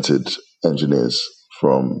talented engineers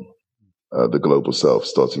from the global south,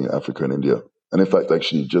 starting in Africa and India. And in fact,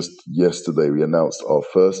 actually, just yesterday, we announced our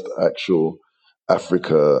first actual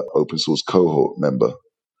Africa open source cohort member,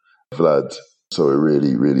 Vlad. So we're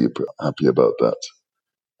really, really happy about that.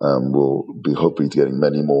 We'll be hopefully getting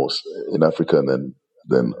many more in Africa and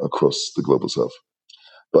then across the global south.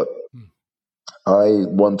 But I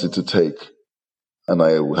wanted to take, and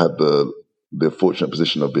I had the fortunate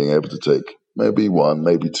position of being able to take maybe one,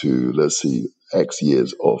 maybe two, let's see, X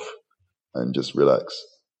years off and just relax.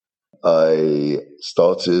 I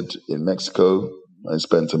started in Mexico. I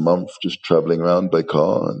spent a month just traveling around by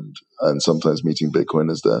car and sometimes meeting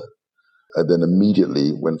Bitcoiners there. I then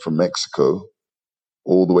immediately went from Mexico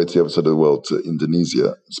all the way to the other side of the world to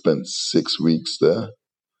Indonesia. Spent 6 weeks there,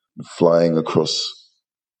 flying across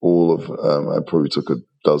all of, I probably took a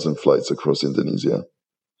dozen flights across Indonesia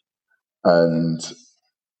and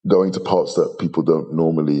going to parts that people don't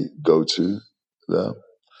normally go to there.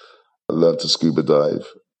 I learned to scuba dive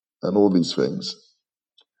and all these things.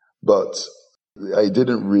 But I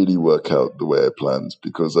didn't really work out the way I planned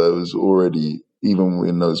because I was already, even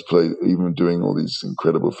in those places, even doing all these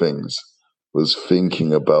incredible things, was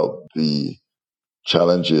thinking about the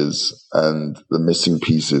challenges and the missing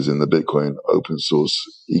pieces in the Bitcoin open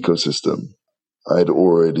source ecosystem. I had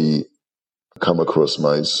already come across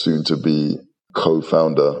my soon-to-be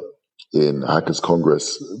co-founder in Hackers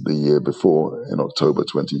Congress the year before, in October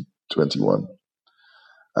 2021.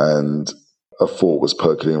 And a thought was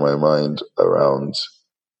percolating in my mind around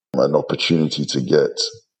an opportunity to get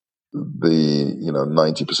the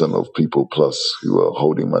 90% of people plus who are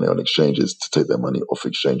holding money on exchanges to take their money off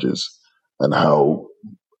exchanges, and how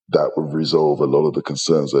that would resolve a lot of the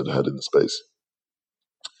concerns I'd had in the space.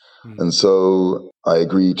 And so I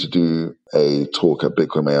agreed to do a talk at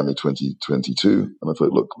Bitcoin Miami 2022. And I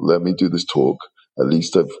thought, look, let me do this talk. At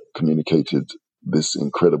least I've communicated this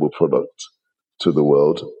incredible product to the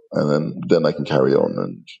world. And then I can carry on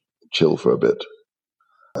and chill for a bit.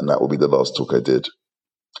 And that will be the last talk I did.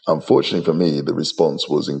 Unfortunately for me, the response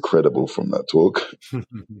was incredible from that talk.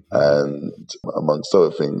 And amongst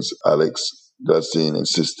other things, Alex Gladstein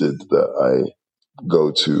insisted that I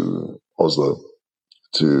go to Oslo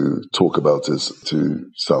to talk about this to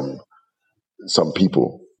some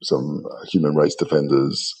people, some human rights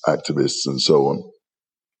defenders, activists, and so on.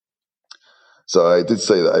 So I did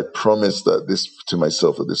say that I promised that this to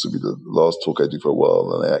myself that this would be the last talk I do for a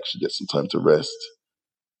while, and I actually get some time to rest.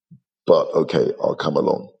 But okay, I'll come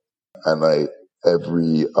along. And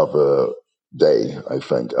every other day, I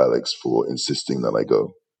thank Alex for insisting that I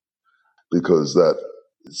go, because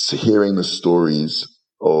hearing the stories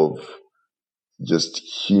of just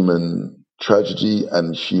human tragedy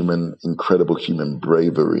and incredible human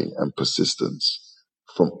bravery and persistence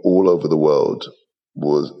from all over the world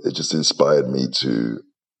it just inspired me to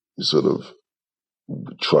sort of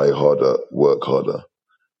try harder, work harder.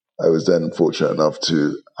 I was then fortunate enough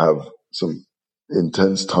to have some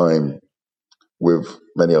intense time with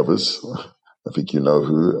many others. I think you know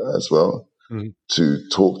who as well, to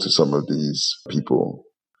talk to some of these people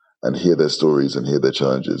and hear their stories and hear their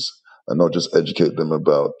challenges, and not just educate them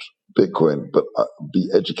about Bitcoin, but be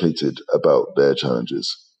educated about their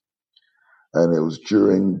challenges. And it was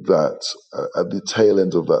during that, at the tail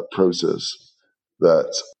end of that process,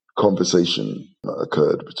 that conversation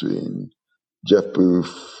occurred between Jeff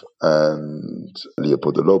Booth and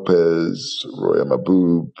Leopoldo Lopez, Roya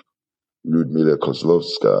Maboob, Ludmila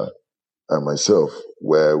Kozlovska, and myself,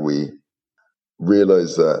 where we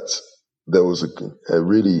realized that there was a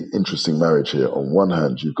really interesting marriage here. On one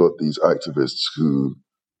hand, you've got these activists who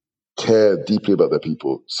care deeply about their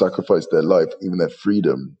people, sacrifice their life, even their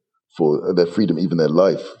freedom, even their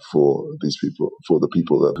life for these people, for the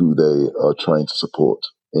people who they are trying to support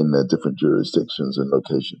in their different jurisdictions and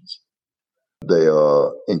locations. They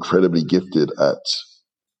are incredibly gifted at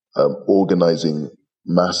organizing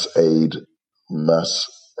mass aid, mass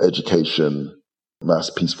education, mass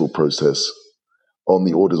peaceful process on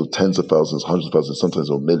the orders of tens of thousands, hundreds of thousands, sometimes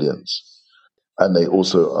of millions. And they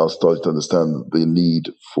also are starting to understand the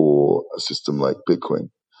need for a system like Bitcoin.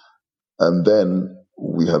 And then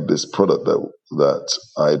we have this product that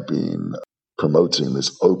I'd been promoting,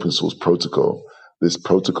 this open source protocol, this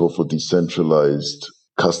protocol for decentralized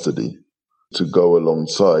custody, to go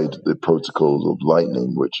alongside the protocols of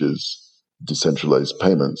Lightning, which is decentralized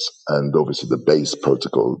payments, and obviously the base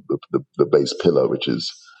protocol, the base pillar, which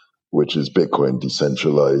is Bitcoin,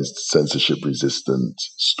 decentralized, censorship-resistant,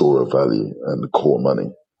 store of value, and core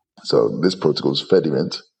money. So this protocol is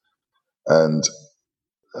Fedimint. And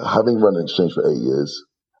having run an exchange for 8 years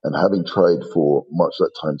and having tried for much of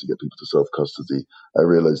that time to get people to self-custody, I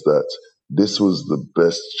realized that this was the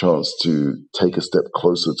best chance to take a step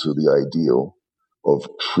closer to the ideal of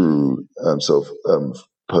true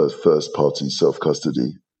first-party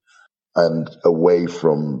self-custody, and away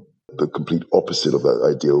from the complete opposite of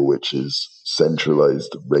that ideal, which is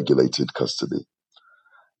centralized, regulated custody.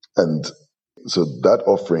 And so that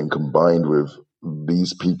offering combined with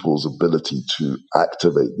these people's ability to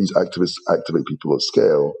activate, these activists activate people at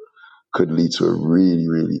scale, could lead to a really,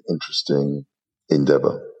 really interesting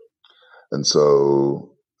endeavor. And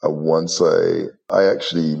so once I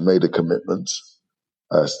actually made a commitment,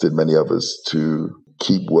 as did many others, to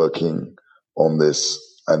keep working on this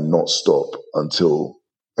and not stop until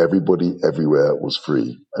everybody everywhere was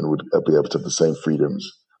free and would be able to have the same freedoms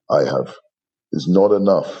I have. It's not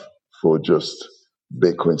enough for just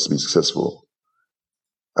Bitcoin to be successful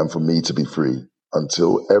and for me to be free.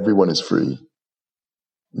 Until everyone is free,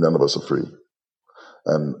 none of us are free.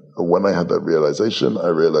 And when I had that realization, I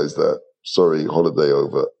realized that, sorry, holiday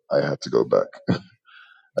over, I had to go back.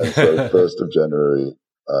 And so 1st of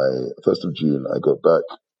June, I got back,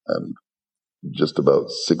 and just about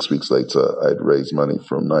 6 weeks later, I'd raised money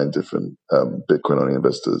from 9 different Bitcoin-only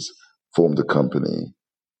investors, formed a company,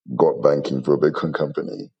 got banking for a Bitcoin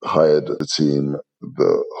company, hired a team.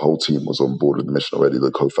 The whole team was on board with the mission already,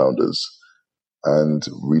 the co-founders, and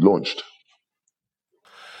we launched.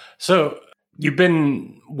 So you've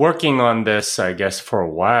been working on this, I guess, for a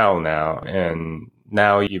while now, and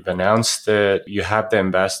now you've announced it, you have the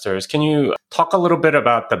investors. Can you talk a little bit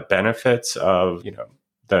about the benefits of,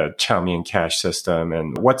 the Chaumian Cash system,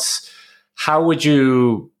 and how would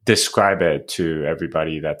you describe it to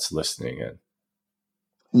everybody that's listening in?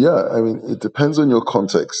 Yeah, I mean, it depends on your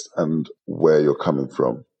context and where you're coming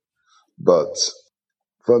from. But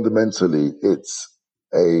fundamentally, it's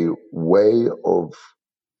a way of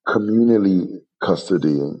communally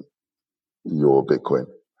custodying your Bitcoin.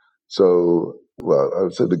 So, well, I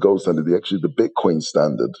would say the gold standard, the Bitcoin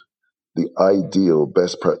standard, the ideal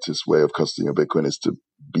best practice way of custodying your Bitcoin is to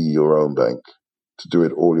be your own bank, to do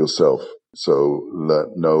it all yourself. So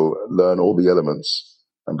learn all the elements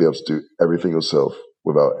and be able to do everything yourself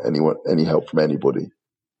without any help from anybody.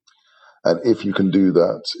 And if you can do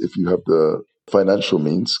that, if you have the financial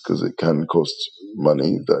means, because it can cost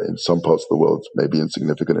money that in some parts of the world may be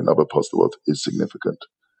insignificant, in other parts of the world is significant.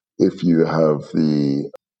 If you have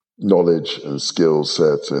the knowledge and skill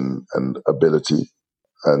set and ability,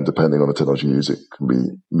 and depending on the technology you use, it can be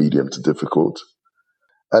medium to difficult.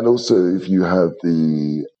 And also, if you have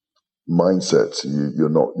the mindset,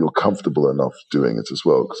 you're comfortable enough doing it as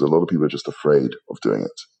well, because a lot of people are just afraid of doing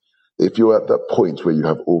it. If you're at that point where you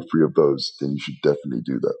have all 3 of those, then you should definitely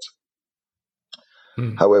do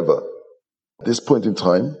that. However, at this point in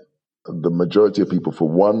time, the majority of people, for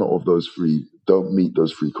one of those 3, don't meet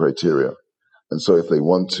those 3 criteria. And so if they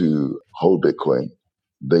want to hold Bitcoin,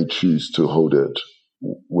 they choose to hold it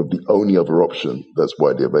with the only other option that's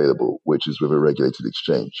widely available, which is with a regulated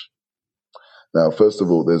exchange. Now, first of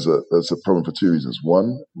all, there's a problem for 2 reasons.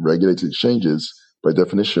 One, regulated exchanges, by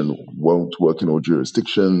definition, won't work in all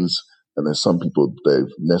jurisdictions, and there's some people they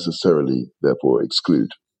necessarily, therefore, exclude.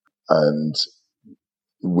 And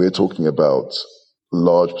we're talking about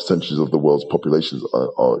large percentages of the world's populations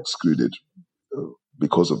are excluded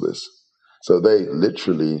because of this. So they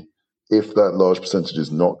literally, if that large percentage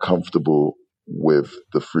is not comfortable with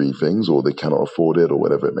the free things, or they cannot afford it, or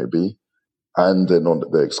whatever it may be, and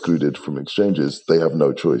they're excluded from exchanges, they have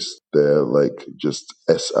no choice. They're like just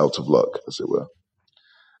out of luck, as it were.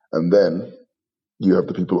 And then you have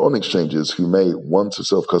the people on exchanges who may want to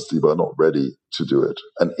self-custody but are not ready to do it.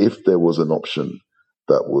 And if there was an option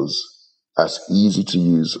that was as easy to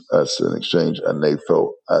use as an exchange and they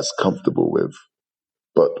felt as comfortable with,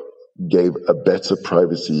 but gave a better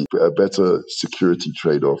privacy, a better security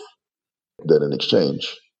trade-off than an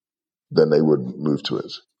exchange, then they would move to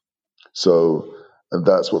it. So, and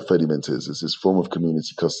that's what Fedimint is. It's this form of community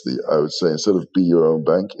custody. I would say instead of be your own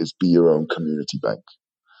bank, it's be your own community bank,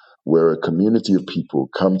 where a community of people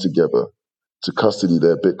come together to custody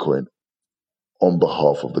their Bitcoin on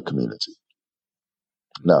behalf of the community.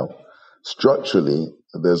 Now, structurally,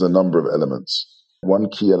 there's a number of elements. One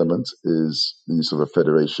key element is the use of a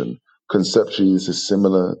federation. Conceptually, this is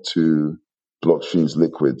similar to Blockstream's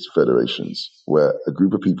liquid federations, where a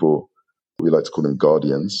group of people, we like to call them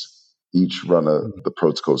guardians, each run the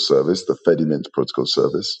protocol service, the Fedimint protocol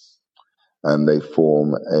service, and they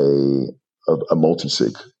form a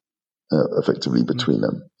multi-sig effectively between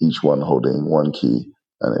them, each one holding one key,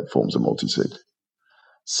 and it forms a multi-sig.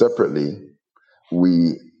 Separately,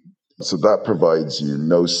 so that provides you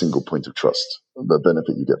no single point of trust. The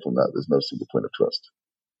benefit you get from that, there's no single point of trust.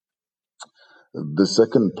 The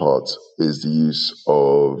second part is the use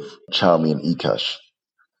of Chaumian eCash.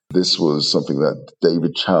 This was something that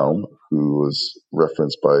David Chaum, who was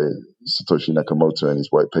referenced by Satoshi Nakamoto in his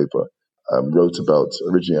white paper, wrote about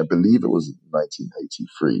originally, I believe it was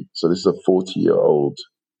 1983. So this is a 40-year-old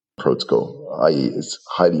protocol, i.e.,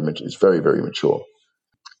 it's very, very mature.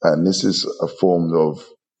 And this is a form of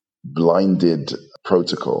blinded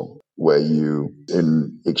protocol where you,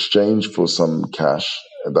 in exchange for some cash,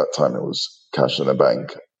 at that time it was cash in a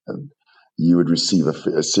bank, and you would receive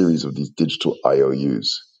a series of these digital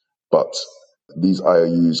IOUs. But these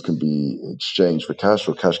IOUs can be exchanged for cash,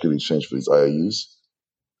 or cash can be exchanged for these IOUs,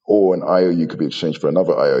 or an IOU could be exchanged for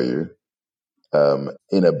another IOU,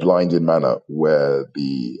 in a blinded manner where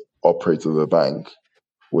the operator of the bank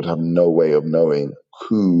would have no way of knowing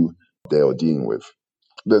who they are dealing with.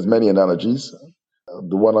 There's many analogies.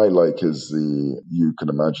 The one I like is you can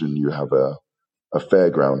imagine you have a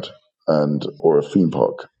fairground or a theme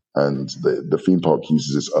park, and the theme park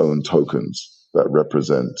uses its own tokens that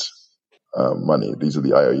represent money. These are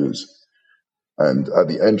the IOUs. And at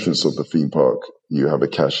the entrance of the theme park, you have a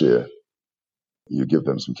cashier. You give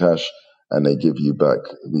them some cash, and they give you back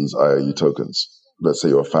these IOU tokens. Let's say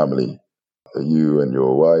you're a family, you and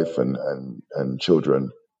your wife and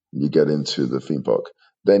children, you get into the theme park.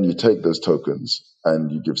 Then you take those tokens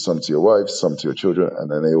and you give some to your wife, some to your children,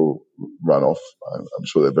 and then they all run off. I'm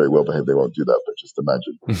sure they're very well behaved. They won't do that, but just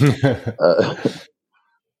imagine.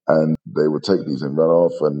 And they will take these and run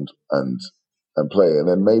off and play. And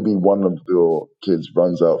then maybe one of your kids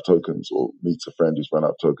runs out of tokens or meets a friend who's run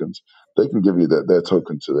out of tokens. They can give you their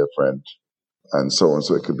token to their friend, and so on.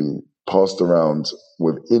 So it could be passed around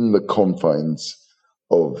within the confines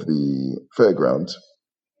of the fairground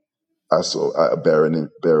as a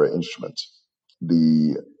bearer instrument.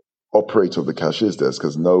 The operator of the cashier's desk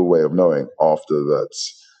has no way of knowing after that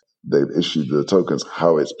they've issued the tokens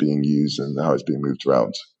how it's being used and how it's being moved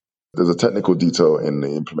around. There's a technical detail in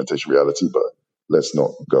the implementation reality, but let's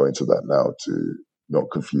not go into that now to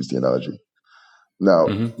not confuse the analogy. Now,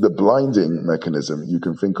 the blinding mechanism, you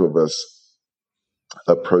can think of as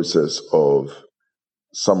a process of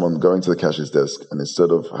someone going to the cashier's desk and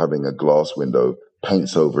instead of having a glass window,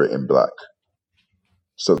 paints over it in black.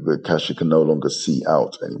 So the cashier can no longer see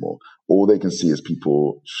out anymore. All they can see is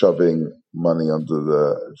people shoving money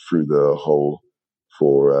through the hole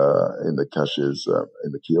in the cashier's,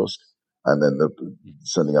 in the kiosk. And then they're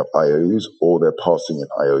sending up IOUs, or they're passing in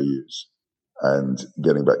IOUs and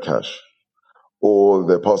getting back cash. Or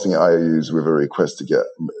they're passing in IOUs with a request to get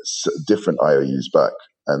different IOUs back,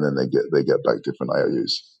 and then they get back different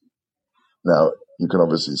IOUs. Now, you can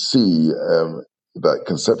obviously see that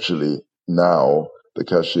conceptually now the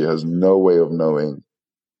cashier has no way of knowing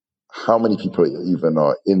how many people even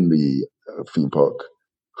are in the theme park,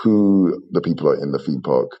 who the people are in the theme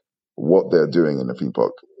park, what they're doing in the theme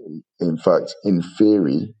park. In fact, in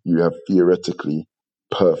theory, you have theoretically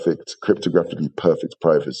cryptographically perfect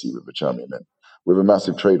privacy with the Chamian Mint, with a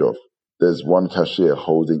massive trade-off. There's one cashier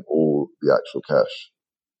holding all the actual cash.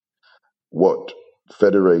 What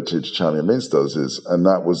federated Chamian Mints does is, and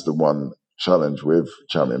that was the one challenge with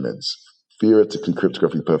Chamian Mints, theoretically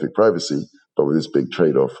cryptographically perfect privacy, but with this big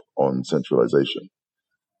trade-off on centralization.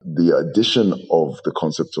 The addition of the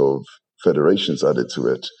concept of federations added to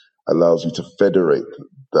it allows you to federate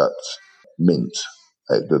that mint.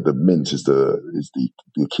 The mint is the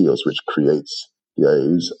kiosk which creates the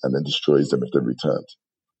IOUs and then destroys them if they're returned.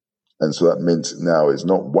 And so that mint now is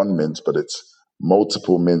not one mint, but it's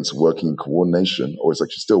multiple mints working in coordination, or it's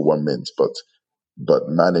actually still one mint, but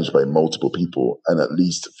managed by multiple people. And at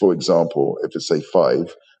least, for example, if it's say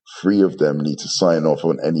 5, 3 of them need to sign off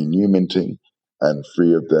on any new minting, and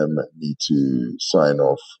 3 of them need to sign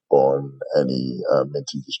off on any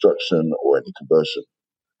minting destruction or any conversion.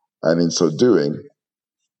 And in so doing,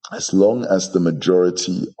 as long as the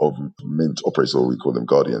majority of mint operators, or we call them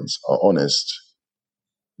guardians, are honest,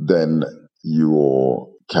 then your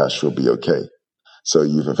cash will be okay. So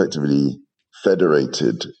you've effectively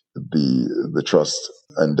federated the trust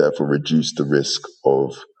and therefore reduced the risk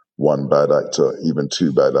of one bad actor, even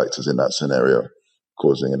 2 bad actors in that scenario,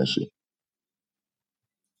 causing an issue.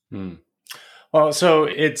 Well, so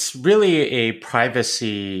it's really a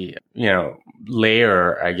privacy,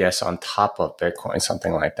 layer, I guess, on top of Bitcoin,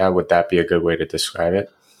 something like that. Would that be a good way to describe it?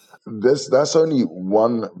 That's only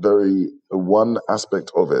one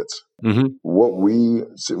aspect of it. What we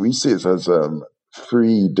see it as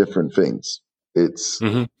 3 different things. It's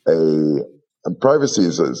and privacy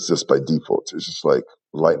is just by default. It's just like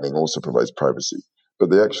Lightning also provides privacy. But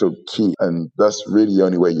the actual key, and that's really the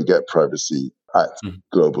only way you get privacy at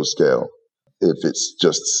global scale, if it's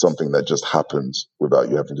just something that just happens without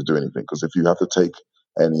you having to do anything. Because if you have to take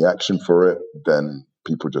any action for it, then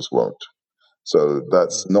people just won't. So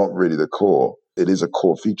that's not really the core. It is a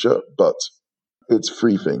core feature, but It's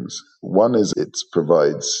three things. One is it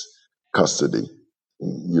provides custody.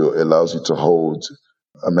 It allows you to hold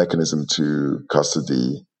a mechanism to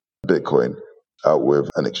custody Bitcoin out with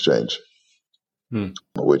an exchange,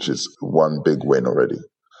 which is one big win already,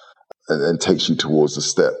 and takes you towards the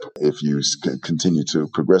step if you continue to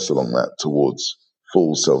progress along that towards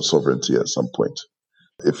full self-sovereignty at some point.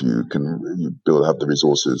 If you have the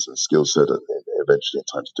resources and skill set eventually in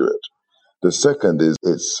time to do it. The second is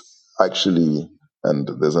it's actually, and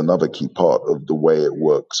there's another key part of the way it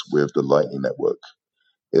works with the Lightning Network.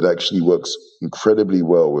 It actually works incredibly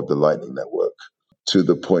well with the Lightning Network to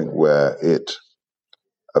the point where it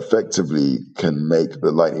effectively can make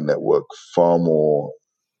the Lightning Network far more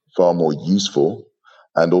useful.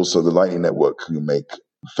 And also the Lightning Network can make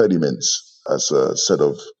Fedimints as a set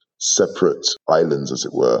of separate islands, as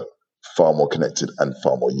it were, far more connected and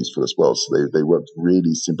far more useful as well. So they work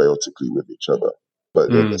really symbiotically with each other.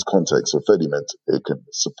 But in this context of Fedimint, it can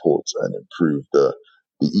support and improve the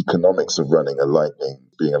economics of running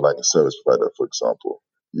being a Lightning service provider, for example.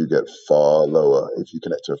 You get far lower, if you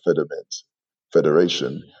connect to a Fedimint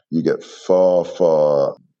federation, you get far,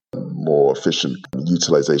 far more efficient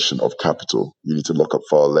utilization of capital. You need to lock up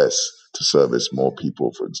far less to service more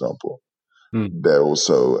people, for example. They're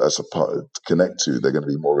also, as a part to connect to, they're going to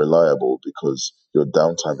be more reliable because your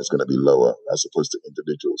downtime is going to be lower as opposed to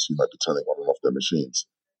individuals who might be turning on and off their machines.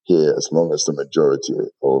 Here, as long as the majority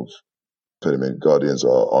of Fedimint Guardians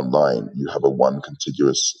are online, you have a one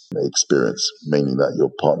contiguous experience, meaning that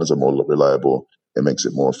your partners are more reliable. It makes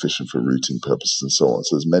it more efficient for routing purposes and so on.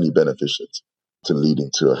 So there's many benefits to leading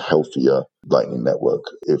to a healthier Lightning Network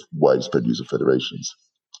if widespread use of federations.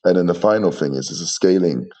 And then the final thing is a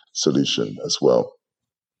scaling solution as well.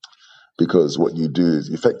 Because what you do is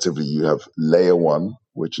effectively you have layer one,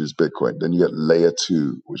 which is Bitcoin, then you get layer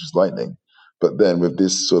two, which is Lightning. But then with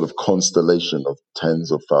this sort of constellation of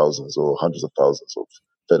tens of thousands or hundreds of thousands of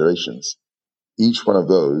federations, each one of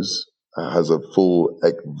those has a full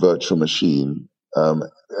virtual machine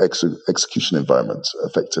execution environment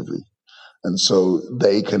effectively. And so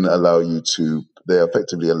they can allow you to, they're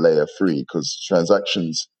effectively a layer three because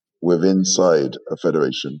transactions within inside a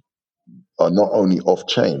federation are not only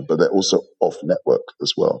off-chain, but they're also off-network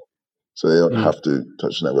as well. So they don't have to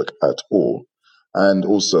touch the network at all. And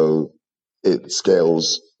also it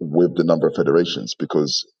scales with the number of federations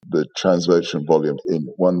because the transaction volume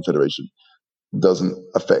in one federation doesn't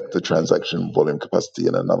affect the transaction volume capacity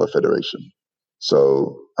in another federation.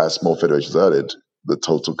 So as more federations are added, the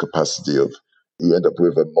total capacity you end up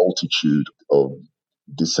with a multitude of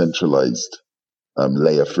decentralized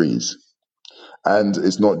layer threes. And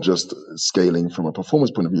it's not just scaling from a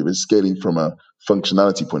performance point of view, it's scaling from a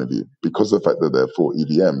functionality point of view. Because of the fact that there are 4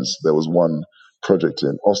 EVMs, there was one project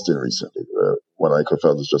in Austin recently where one of my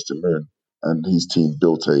co-founders, Justin Moon, and his team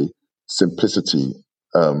built a simplicity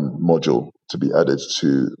module to be added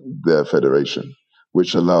to their federation,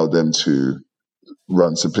 which allowed them to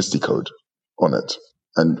run simplicity code on it.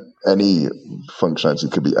 And any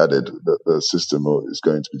functionality could be added that the system is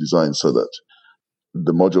going to be designed so that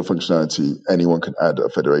the module functionality, anyone can add a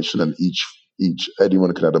federation, and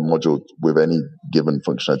anyone can add a module with any given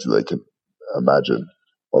functionality they can imagine.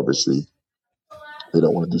 Obviously, they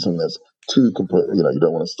don't want to do something that's too you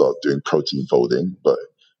don't want to start doing protein folding, but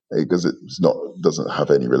because doesn't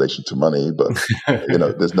have any relation to money. But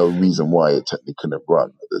there's no reason why it technically couldn't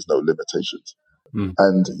run. There's no limitations.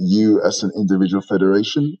 And you, as an individual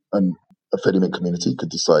federation and a Fedimint community, could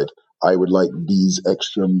decide, I would like these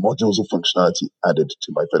extra modules of functionality added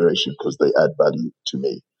to my federation because they add value to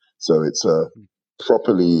me. So it's a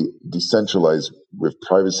properly decentralized with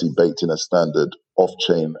privacy baked in a standard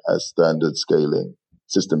off-chain as standard scaling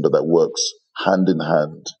system, but that works hand in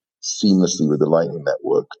hand seamlessly with the Lightning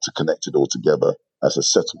Network to connect it all together as a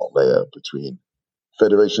settlement layer between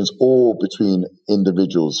federations or between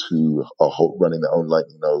individuals who are running their own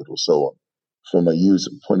Lightning node or so on. From a user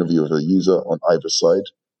point of view of a user on either side,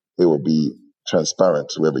 it will be transparent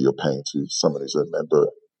to whether you're paying to someone who's a member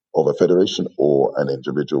of a federation or an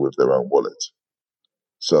individual with their own wallet.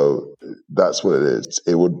 So that's what it is.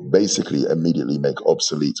 It would basically immediately make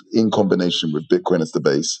obsolete, in combination with Bitcoin as the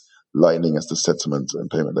base, Lightning as the settlement and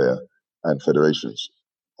payment layer, and federations,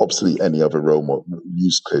 obsolete any other realm or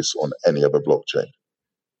use case on any other blockchain.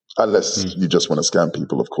 Unless you just want to scam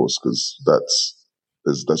people, of course, because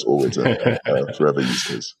that's always a forever use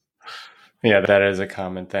case. Yeah, that is a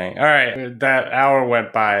common thing. All right, that hour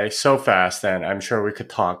went by so fast, and I'm sure we could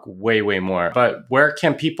talk way, way more. But where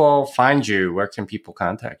can people find you? Where can people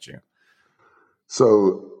contact you?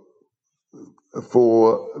 So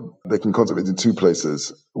they can contact me in 2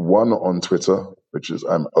 places. One on Twitter, which is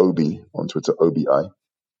I'm Obi on Twitter, OBI,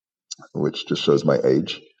 which just shows my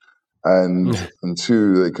age. And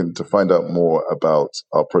two, to find out more about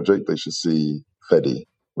our project, they should see Fedi,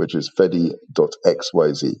 which is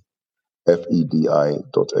fedi.xyz,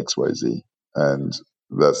 fedi.xyz. And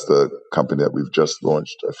that's the company that we've just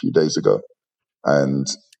launched a few days ago. And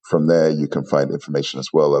from there, you can find information as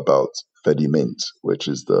well about Fedi Mint, which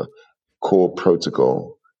is the core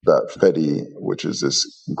protocol that Fedi, which is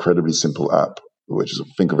this incredibly simple app, which is,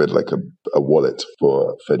 think of it like a wallet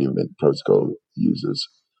for Fedi Mint protocol users.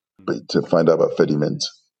 But to find out about Fedi Mint,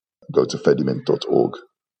 go to fedimint.org.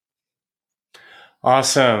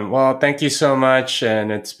 Awesome. Well, thank you so much.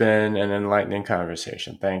 And it's been an enlightening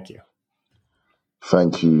conversation. Thank you.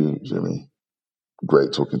 Thank you, Jimmy.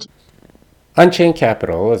 Great talking to you. Unchained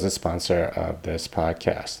Capital is a sponsor of this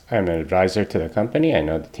podcast. I'm an advisor to the company. I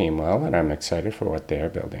know the team well, and I'm excited for what they are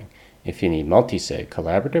building. If you need multi-sig,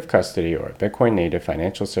 collaborative custody, or a Bitcoin native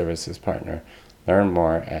financial services partner, learn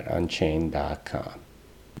more at unchained.com.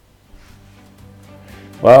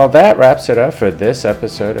 Well, that wraps it up for this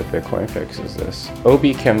episode of Bitcoin Fixes This.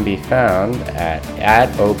 Obi can be found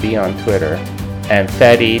at Obi on Twitter and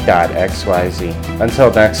fedi.xyz.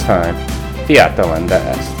 Until next time, fiat delenda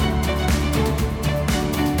est.